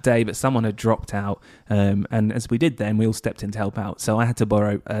doing on that day, but someone had dropped out, and as we did then, we all stepped in to help out. So I had to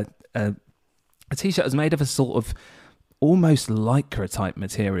borrow a T-shirt that was made of a sort of almost lycra type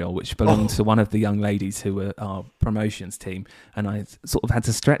material, which belonged to one of the young ladies who were our promotions team, and I sort of had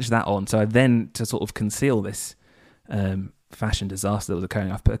to stretch that on. So I then, to sort of conceal this fashion disaster that was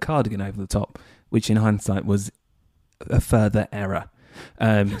occurring, I've put a cardigan over the top, which in hindsight was a further error.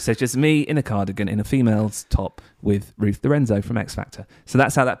 So just me in a cardigan in a female's top with Ruth Lorenzo from X Factor. So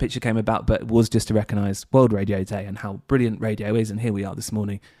that's how that picture came about, but it was just to recognise World Radio Day and how brilliant radio is, and here we are this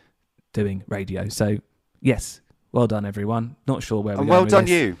morning doing radio. So yes, well done, everyone. Not sure where we're going well with done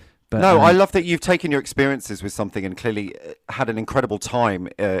this, you. but, No, I love that you've taken your experiences with something and clearly had an incredible time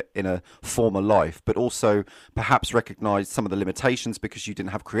in a former life, but also perhaps recognised some of the limitations because you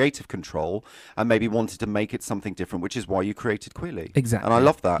didn't have creative control and maybe wanted to make it something different, which is why you created Queerly. Exactly. And I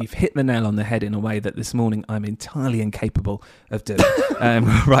love that. You've hit the nail on the head in a way that this morning I'm entirely incapable of doing.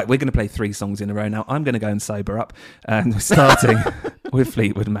 Right, we're going to play 3 songs in a row now. I'm going to go and sober up, and we're starting with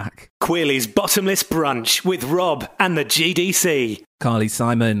Fleetwood Mac. Queerly's Bottomless Brunch with Rob and the GDC. Carly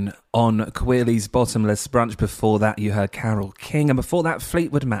Simon on Queerly's Bottomless Brunch. Before that, you heard Carole King, and before that,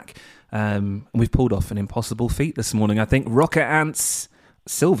 Fleetwood Mac. We've pulled off an impossible feat this morning, I think. Rocket Ants,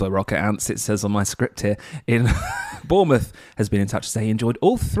 Silver Rocket Ants, it says on my script here, in Bournemouth, has been in touch to say he enjoyed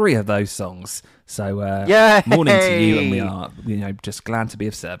all 3 of those songs. So, morning to you, and we are, just glad to be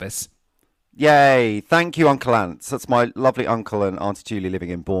of service. Yay. Thank you, Uncle Ants. That's my lovely uncle and Auntie Julie living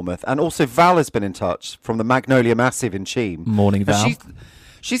in Bournemouth. And also Val has been in touch from the Magnolia Massive in Cheam. Morning, Val.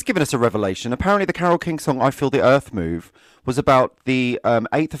 She's given us a revelation. Apparently the Carole King song I Feel the Earth Move was about the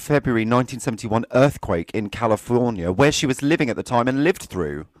 8th of February 1971 earthquake in California, where she was living at the time and lived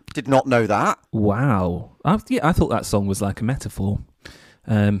through. Did not know that. Wow. I thought that song was like a metaphor.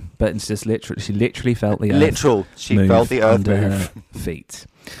 But it's just literally, she literally felt the earth She felt the earth under move. her feet.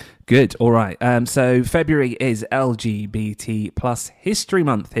 Good. All right. So February is LGBT plus History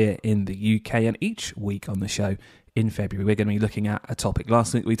Month here in the UK, and each week on the show in February we're going to be looking at a topic.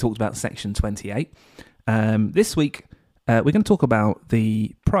 Last week we talked about Section 28. This week we're going to talk about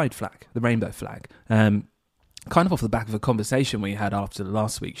the Pride flag, the rainbow flag. Kind of off the back of a conversation we had after the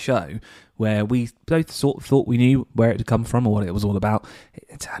last week's show, where we both sort of thought we knew where it had come from or what it was all about.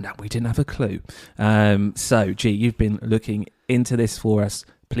 It turned out we didn't have a clue. So, G, you've been looking into this for us.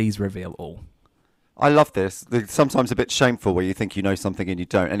 Please reveal all. I love this. It's sometimes a bit shameful where you think you know something and you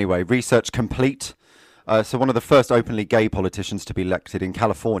don't. Anyway, research complete. So one of the first openly gay politicians to be elected in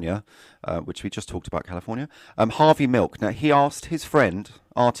California, which we just talked about, California, Harvey Milk. Now, he asked his friend,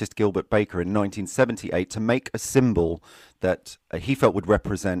 artist Gilbert Baker, in 1978 to make a symbol that he felt would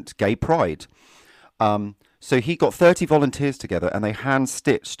represent gay pride. So he got 30 volunteers together and they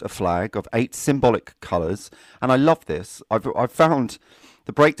hand-stitched a flag of 8 symbolic colours. And I love this. I've found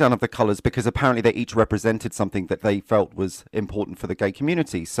the breakdown of the colours because apparently they each represented something that they felt was important for the gay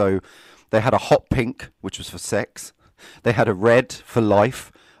community. So they had a hot pink, which was for sex. They had a red for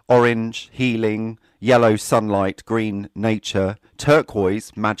life, orange, healing, yellow, sunlight, green, nature,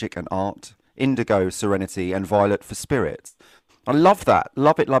 turquoise, magic and art, indigo, serenity, and violet for spirits. I love that.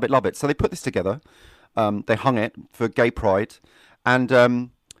 Love it, love it, love it. So they put this together. They hung it for gay pride.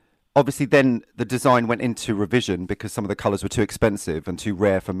 And obviously then the design went into revision because some of the colours were too expensive and too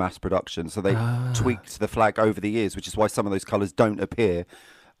rare for mass production. So they tweaked the flag over the years, which is why some of those colours don't appear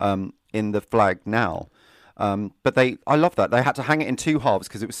in the flag now. But I love that. They had to hang it in 2 halves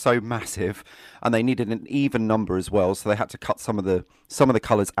because it was so massive, and they needed an even number as well. So they had to cut some of the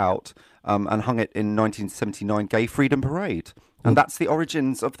colours out and hung it in 1979 Gay Freedom Parade. And that's the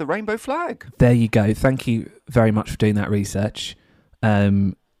origins of the rainbow flag. There you go. Thank you very much for doing that research.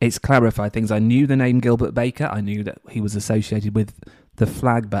 It's clarified things. I knew the name Gilbert Baker. I knew that he was associated with the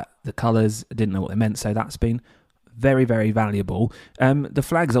flag, but the colours, I didn't know what they meant. So that's been very, very valuable. The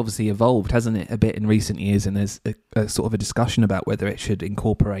flag's obviously evolved, hasn't it, a bit in recent years, and there's a sort of a discussion about whether it should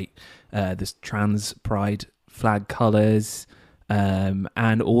incorporate this trans pride flag colours,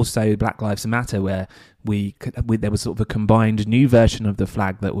 and also Black Lives Matter, where there was sort of a combined new version of the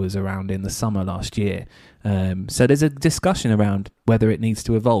flag that was around in the summer last year. So there's a discussion around whether it needs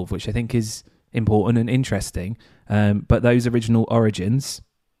to evolve, which I think is important and interesting. But those original origins,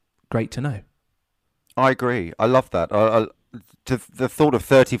 great to know. I agree. I love that. The thought of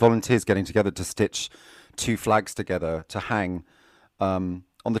 30 volunteers getting together to stitch 2 flags together to hang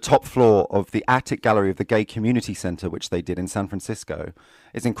on the top floor of the attic gallery of the Gay Community Center, which they did in San Francisco,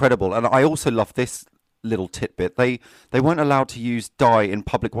 is incredible. And I also love this little tidbit. They weren't allowed to use dye in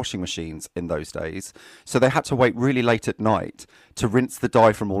public washing machines in those days, so they had to wait really late at night to rinse the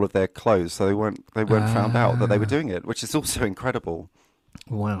dye from all of their clothes, so they weren't found out that they were doing it, which is also incredible.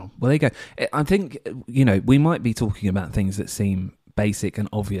 Wow. Well, there you go. I think, we might be talking about things that seem basic and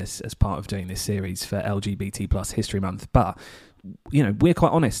obvious as part of doing this series for LGBT plus History Month, but, we're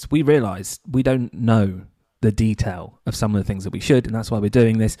quite honest. We realise we don't know the detail of some of the things that we should, and that's why we're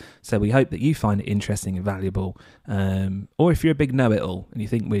doing this. So we hope that you find it interesting and valuable. Or if you're a big know-it-all and you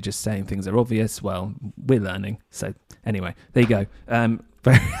think we're just saying things are obvious, well, we're learning. So anyway, there you go.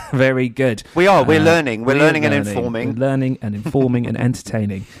 Very, very good. We are. We're learning. We're learning and informing. We're learning and informing and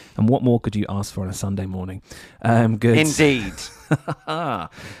entertaining. And what more could you ask for on a Sunday morning? Good. Indeed.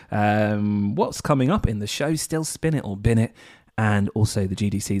 What's coming up in the show? Still Spin It or Bin It. And also the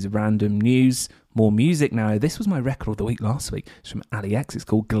GDC's random news. More music now. This was my record of the week last week. It's from Ali X. It's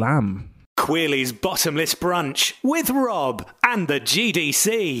called Glam. Queerly's Bottomless Brunch with Rob and the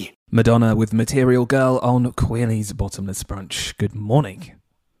GDC. Madonna with Material Girl on Queerly's Bottomless Brunch. Good morning.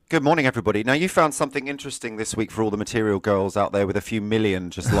 Good morning, everybody. Now, you found something interesting this week for all the Material Girls out there with a few million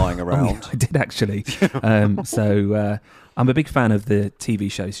just lying around. Oh, yeah, I did, actually. I'm a big fan of the TV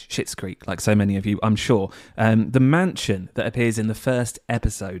show Schitt's Creek, like so many of you, I'm sure. The mansion that appears in the first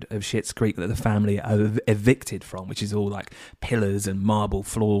episode of Schitt's Creek that the family are evicted from, which is all like pillars and marble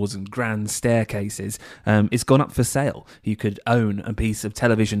floors and grand staircases, is gone up for sale. You could own a piece of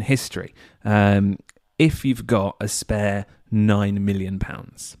television history if you've got a spare £9 million.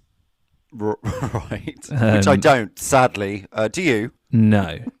 Right. Which I don't, sadly. Do you?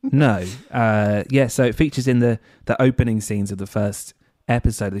 No. Yeah, so it features in the opening scenes of the first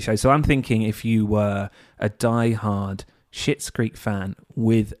episode of the show. So I'm thinking if you were a die-hard Schitt's Creek fan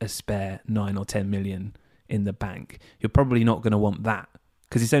with a spare 9 or 10 million in the bank, you're probably not going to want that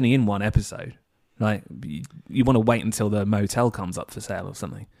because it's only in one episode. Like, you want to wait until the motel comes up for sale or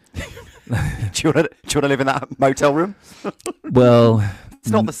something. Do you want to live in that motel room? Well, It's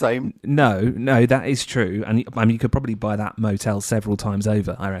not the same. No, that is true. And I mean, you could probably buy that motel several times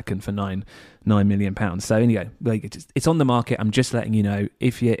over, I reckon, for £9 million. So anyway, it's on the market. I'm just letting you know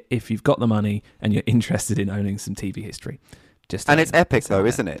if you've got the money and you're interested in owning some TV history. And it's epic though,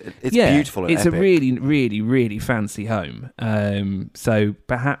 isn't it? It's beautiful and it's epic. A really, really, really fancy home. So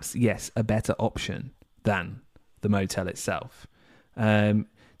perhaps, yes, a better option than the motel itself.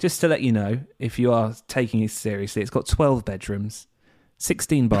 Just to let you know, if you are taking it seriously, it's got 12 bedrooms,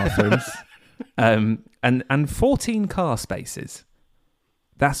 16 bathrooms, and 14 car spaces.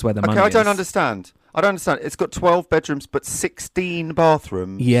 That's where the money is. Okay, I don't understand. It's got 12 bedrooms, but 16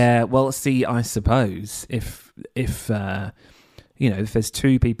 bathrooms. Yeah, well, see, I suppose if there's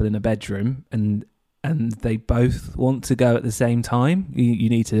two people in a bedroom and they both want to go at the same time, you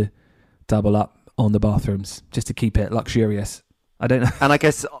need to double up on the bathrooms just to keep it luxurious. I don't know. And I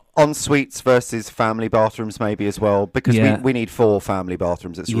guess en suites versus family bathrooms maybe as well, because we need 4 family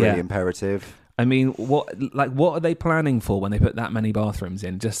bathrooms. It's really imperative. I mean, what are they planning for when they put that many bathrooms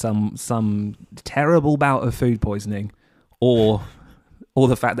in? Just some terrible bout of food poisoning, or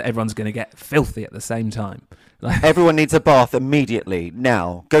the fact that everyone's going to get filthy at the same time? Everyone needs a bath immediately.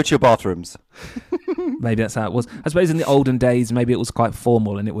 Now, go to your bathrooms. Maybe that's how it was. I suppose in the olden days, maybe it was quite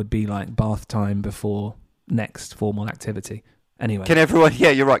formal, and it would be like bath time before next formal activity. Anyway, can everyone? Yeah,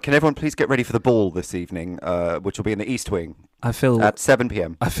 you're right. Can everyone please get ready for the ball this evening, which will be in the East Wing? I feel at 7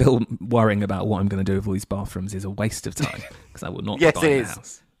 p.m. I feel worrying about what I'm going to do with all these bathrooms is a waste of time because I will not. Yes, buy it a is.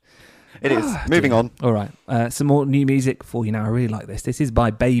 house. It is. Moving on. All right, some more new music for you now. I really like this. This is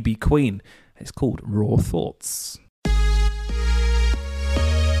by Baby Queen. It's called Raw Thoughts.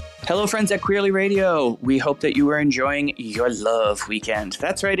 Hello, friends at Queerly Radio. We hope that you are enjoying your love weekend.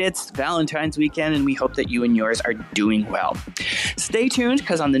 That's right, it's Valentine's weekend, and we hope that you and yours are doing well. Stay tuned,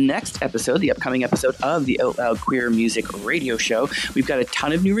 because on the next episode, the upcoming episode of the Out Loud Queer Music Radio Show, we've got a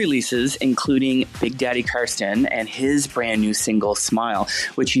ton of new releases, including Big Daddy Karsten and his brand new single, Smile,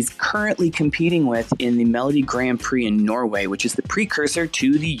 which he's currently competing with in the Melody Grand Prix in Norway, which is the precursor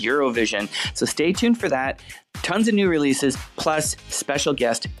to the Eurovision. So stay tuned for that. Tons of new releases, plus special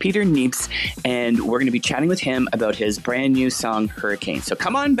guest Peter Neeps, and we're going to be chatting with him about his brand new song, Hurricane. So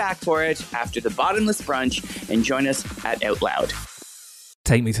come on back for it after the Bottomless Brunch and join us at Out Loud.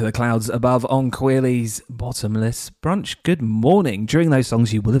 Take Me to the Clouds above on Queerly's Bottomless Brunch. Good morning. During those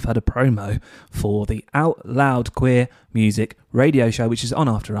songs, you will have had a promo for the Out Loud Queer Music Radio Show, which is on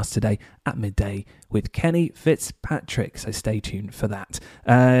after us today at midday with Kenny Fitzpatrick. So stay tuned for that.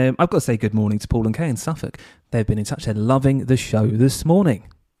 I've got to say good morning to Paul and Kay in Suffolk. They've been in touch. They're loving the show this morning.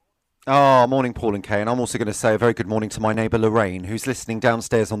 Oh, morning, Paul and Kay. And I'm also going to say a very good morning to my neighbour Lorraine, who's listening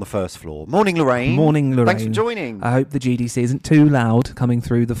downstairs on the first floor. Morning, Lorraine. Morning, Lorraine. Thanks for joining. I hope the GDC isn't too loud coming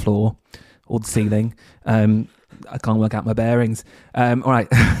through the floor or the ceiling. I can't work out my bearings. All right.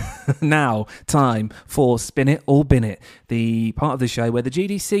 Now, time for Spin It or Bin It, the part of the show where the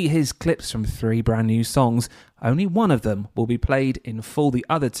GDC hears clips from 3 brand new songs. Only one of them will be played in full, the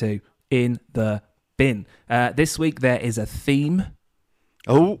other 2 in the bin. This week there is a theme.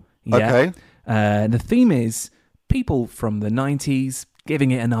 Oh, okay. The theme is people from the 90s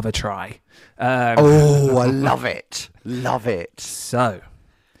giving it another try. I love it. Love it. So,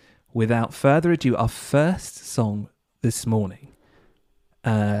 without further ado, our first song this morning,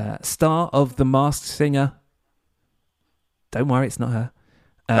 star of The Masked Singer. Don't worry, it's not her.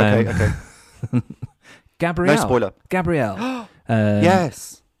 Okay. Gabrielle. No spoiler. Gabrielle.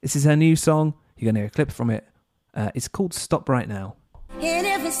 Yes. This is her new song. You're going to hear a clip from it. It's called Stop Right Now. And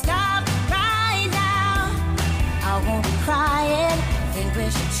if it stopped right now, I won't be crying. Think we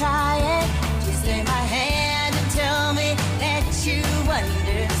should try it. Just take my hand and tell me that you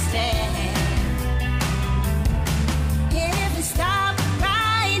understand. And if it stopped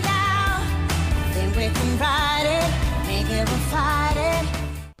right now, then we can ride it, make it, we'll fight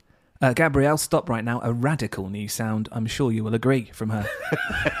it. Gabrielle, Stop Right Now, a radical new sound. I'm sure you will agree from her.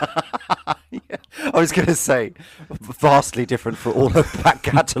 Yeah. I was going to say, vastly different for all of the back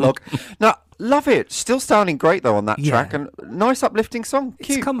catalogue. No, love it. Still sounding great, though, on that track. And nice uplifting song.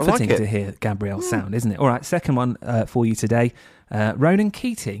 Cute. It's comforting to hear Gabrielle's sound, isn't it? All right, second one for you today. Ronan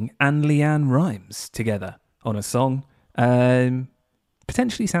Keating and Leanne Rimes together on a song.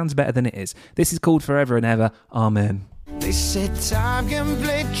 Potentially sounds better than it is. This is called Forever and Ever. Amen. They said time can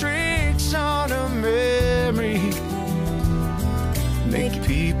play tricks on a memory, make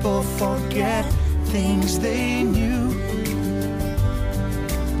people forget things they knew.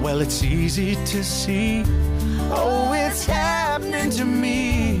 Well, it's easy to see, oh, it's happening to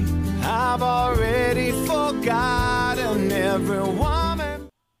me. I've already forgotten every woman.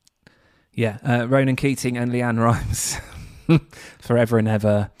 Yeah, Ronan Keating and Leanne Rimes. Forever and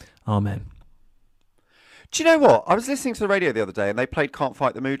ever. Amen. Do you know what? I was listening to the radio the other day and they played Can't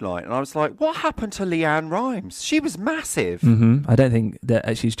Fight the Moonlight, and I was like, what happened to Leanne Rimes? She was massive. I don't think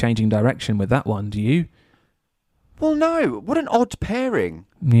that she's changing direction with that one, do you? Well, no. What an odd pairing.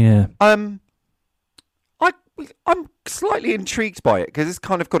 Yeah. I'm slightly intrigued by it because it's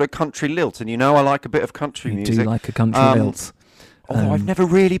kind of got a country lilt, and I like a bit of country music. Do like a country lilt. Although I've never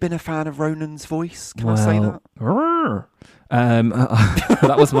really been a fan of Ronan's voice. Can I say that?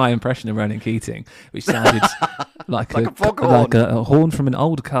 That was my impression of Ronan Keating, which sounded like a horn from an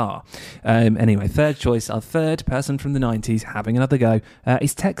old car. Anyway, third choice, our third person from the 90s having another go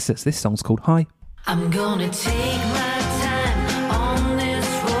is Texas. This song's called High. I'm gonna take my time on this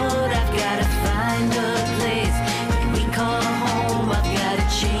road. I've gotta find a place that we call home. I've gotta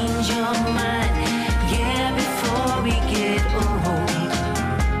change your mind, yeah, before we get old.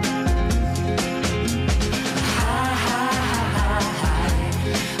 High, high, high,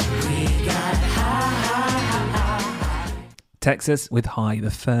 high. We got high. Texas with High, the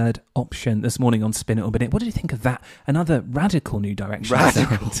third option this morning on Spin It or Bin It. What did you think of that? Another radical new direction.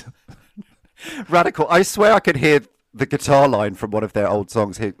 Radical. I swear I could hear the guitar line from one of their old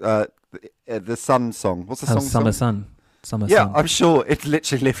songs here. The Sun song. What's the song? Summer Sun. Summer yeah, Sun. I'm sure it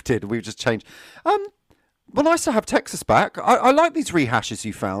literally lifted. We've just changed. Well, nice to have Texas back. I like these rehashes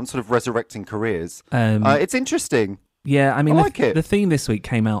you found, sort of resurrecting careers. It's interesting. Yeah, I mean, I like it. The theme this week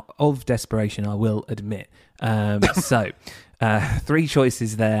came out of desperation, I will admit. So, three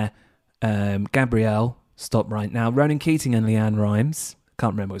choices there. Gabrielle, Stop Right Now. Ronan Keating and Leanne Rimes.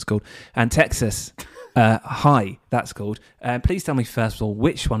 Can't remember what it's called. And Texas, High, that's called. Please tell me, first of all,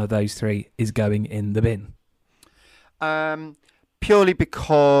 which one of those three is going in the bin? Purely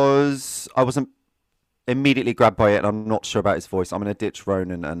because I wasn't immediately grabbed by it and I'm not sure about his voice. I'm going to ditch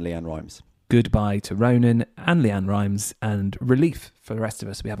Ronan and Leanne Rimes. Goodbye to Ronan and Leanne Rimes, and relief for the rest of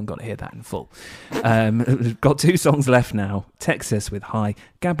us. We haven't got to hear that in full. We've got two songs left now. Texas with High,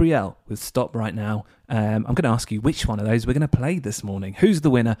 Gabrielle with Stop Right Now. I'm going to ask you which one of those we're going to play this morning. Who's the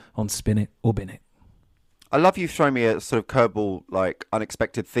winner on Spin It or Bin It? I love you throwing me a sort of curveball, like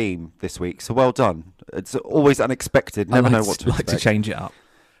unexpected theme this week. So well done. It's always unexpected. Never know what to expect. I like to change it up.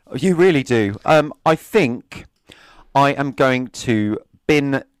 You really do. I think I am going to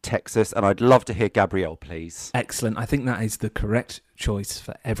bin Texas, and I'd love to hear Gabrielle, please. Excellent. I think that is the correct choice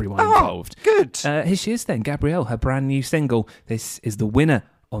for everyone involved. Good. Here she is then, Gabrielle, her brand new single. This is the winner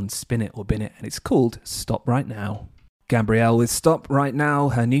on Spin It or Bin It, and it's called Stop Right Now. Gabrielle with Stop Right Now,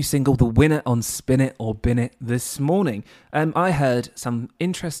 her new single, the winner on Spin It or Bin It this morning. I heard some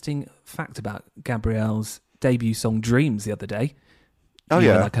interesting fact about Gabrielle's debut song Dreams the other day. Oh,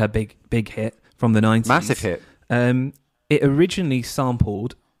 yeah. Like her big hit from the 90s. Massive hit. It originally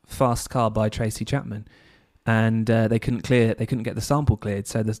sampled Fast Car by Tracy Chapman, and they couldn't get the sample cleared,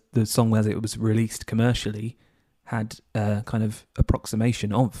 so the song as it was released commercially had kind of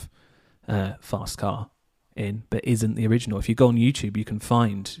approximation of Fast Car in, but isn't the original. If you go on YouTube, you can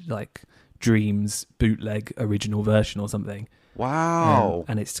find like Dreams bootleg original version or something. Wow.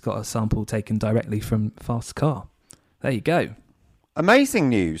 And it's got a sample taken directly from Fast Car. There you go. Amazing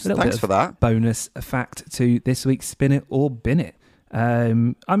news. Thanks for that. Bonus fact to this week's Spin It or Bin It.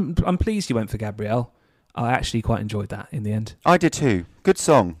 I'm pleased you went for Gabrielle. I actually quite enjoyed that in the end. I did too. Good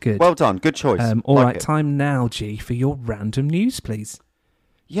song. Good. Well done. Good choice. All right, time now, G, for your random news, please.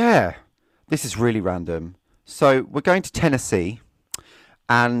 Yeah, this is really random. So we're going to Tennessee,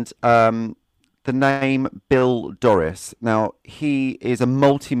 and the name Bill Doris. Now, he is a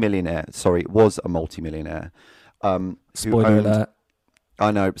multi-millionaire. Sorry, was a multi-millionaire. Spoiler alert. I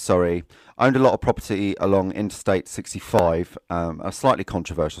know, sorry. Owned a lot of property along Interstate 65, a slightly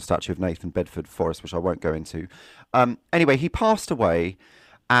controversial statue of Nathan Bedford Forrest, which I won't go into. Anyway, he passed away,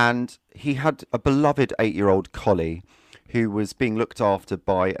 and he had a beloved 8-year-old collie who was being looked after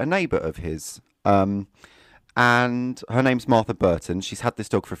by a neighbour of his. And her name's Martha Burton. She's had this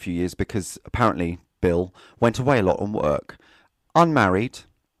dog for a few years because apparently Bill went away a lot on work. Unmarried,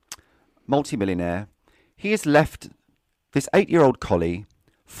 multi-millionaire. He has left this 8-year-old collie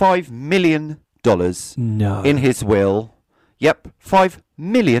 $5 million in his will. Yep, $5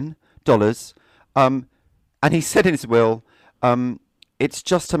 million. And he said in his will, it's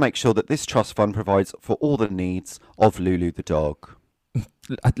just to make sure that this trust fund provides for all the needs of Lulu the dog.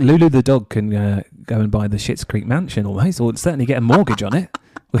 Lulu the dog can go and buy the Schitt's Creek mansion almost, or certainly get a mortgage on it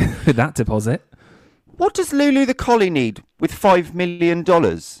with that deposit. What does Lulu the collie need with $5 million?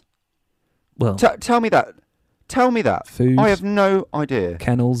 Well, tell me that. Tell me that. Food. I have no idea.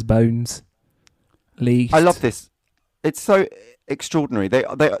 Kennels, bones, leash. I love this. It's so extraordinary. They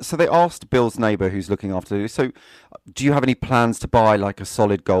asked Bill's neighbour who's looking after this, so do you have any plans to buy like a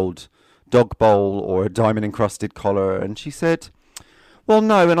solid gold dog bowl or a diamond encrusted collar? And she said, well,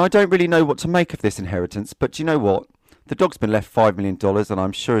 no, and I don't really know what to make of this inheritance, but do you know what? The dog's been left $5 million, and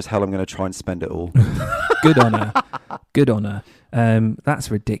I'm sure as hell I'm going to try and spend it all. Good on her. Good on her.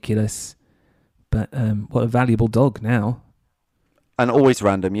 That's ridiculous. But what a valuable dog now. And always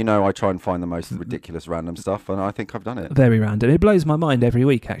random. You know, I try and find the most ridiculous random stuff, and I think I've done it. Very random. It blows my mind every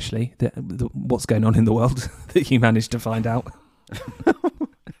week, actually, what's going on in the world that you managed to find out.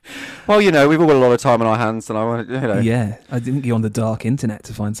 Well, you know, we've all got a lot of time on our hands, and I want to, you know. Yeah, I didn't go on the dark internet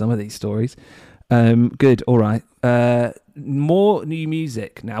to find some of these stories. Good, all right. More new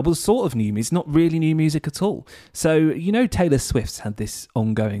music now. Well, sort of new music, not really new music at all. So, you know, Taylor Swift's had this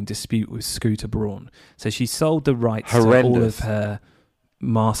ongoing dispute with Scooter Braun. So she sold the rights to all of her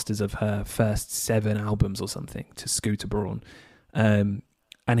masters of her first 7 albums or something to Scooter Braun. And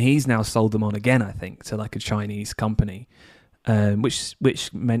he's now sold them on again, I think, to like a Chinese company.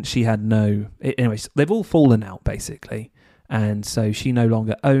 Which meant she had no... Anyways, they've all fallen out, basically. And so she no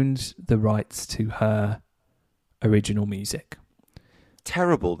longer owns the rights to her original music.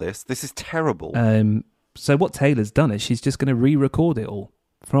 Terrible, this. This is terrible. So what Taylor's done is she's just going to re-record it all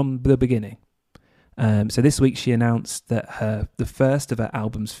from the beginning. So this week she announced that the first of her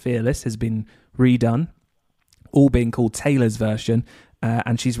albums, Fearless, has been redone, all being called Taylor's version.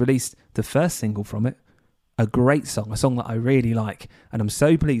 And she's released the first single from it, a great song, a song that I really like, and I'm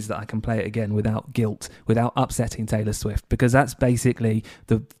so pleased that I can play it again without guilt, without upsetting Taylor Swift, because that's basically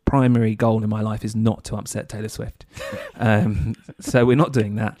the primary goal in my life, is not to upset Taylor Swift. So we're not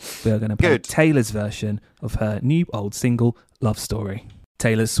doing that. We're going to play Taylor's version of her new old single, Love Story.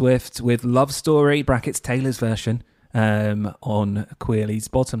 Taylor Swift with Love Story, brackets Taylor's version, on Queerly's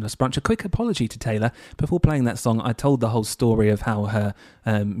Bottomless Brunch. A quick apology to Taylor. Before playing that song, I told the whole story of how her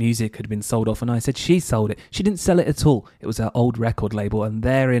music had been sold off, and I said she sold it. She didn't sell it at all. It was her old record label, and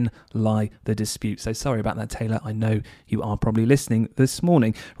therein lie the dispute. So sorry about that, Taylor. I know you are probably listening this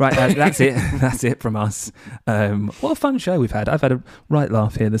morning. Right, that's it. That's it from us. What a fun show we've had. I've had a right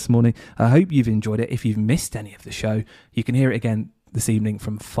laugh here this morning. I hope you've enjoyed it. If you've missed any of the show, you can hear it again this evening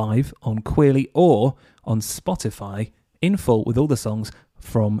from 5 on Queerly or on Spotify in full with all the songs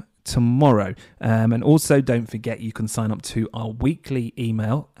from tomorrow. And also don't forget you can sign up to our weekly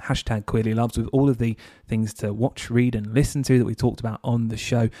email, #QueerlyLoves, with all of the things to watch, read and listen to that we talked about on the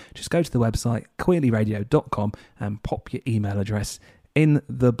show. Just go to the website queerlyradio.com and pop your email address in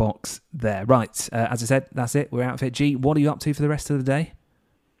the box there. Right, as I said, that's it. We're out of it. G, what are you up to for the rest of the day?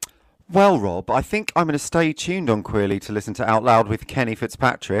 Well, Rob, I think I'm going to stay tuned on Queerly to listen to Out Loud with Kenny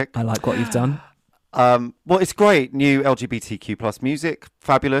Fitzpatrick. I like what you've done. Well, it's great. New LGBTQ plus music.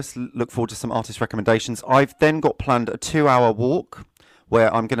 Fabulous. Look forward to some artist recommendations. I've then got planned a 2-hour walk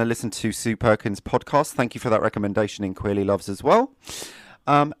where I'm going to listen to Sue Perkins' podcast. Thank you for that recommendation in Queerly Loves as well.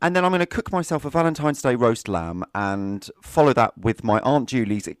 And then I'm going to cook myself a Valentine's Day roast lamb and follow that with my Aunt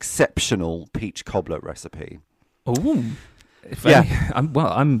Julie's exceptional peach cobbler recipe. Oh, I'm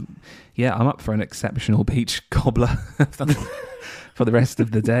up for an exceptional peach cobbler for the rest of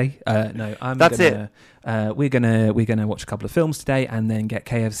the day. We're gonna watch a couple of films today and then get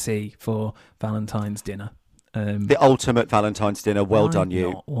KFC for Valentine's dinner. The ultimate Valentine's dinner. Well done,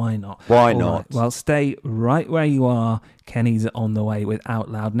 you. Why not? Why not? Right. Well, stay right where you are. Kenny's on the way with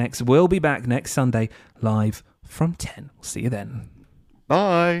Out Loud next. We'll be back next Sunday live from 10. We'll see you then.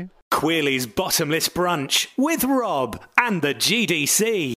 Bye. Queerly's Bottomless Brunch with Rob and the GDC.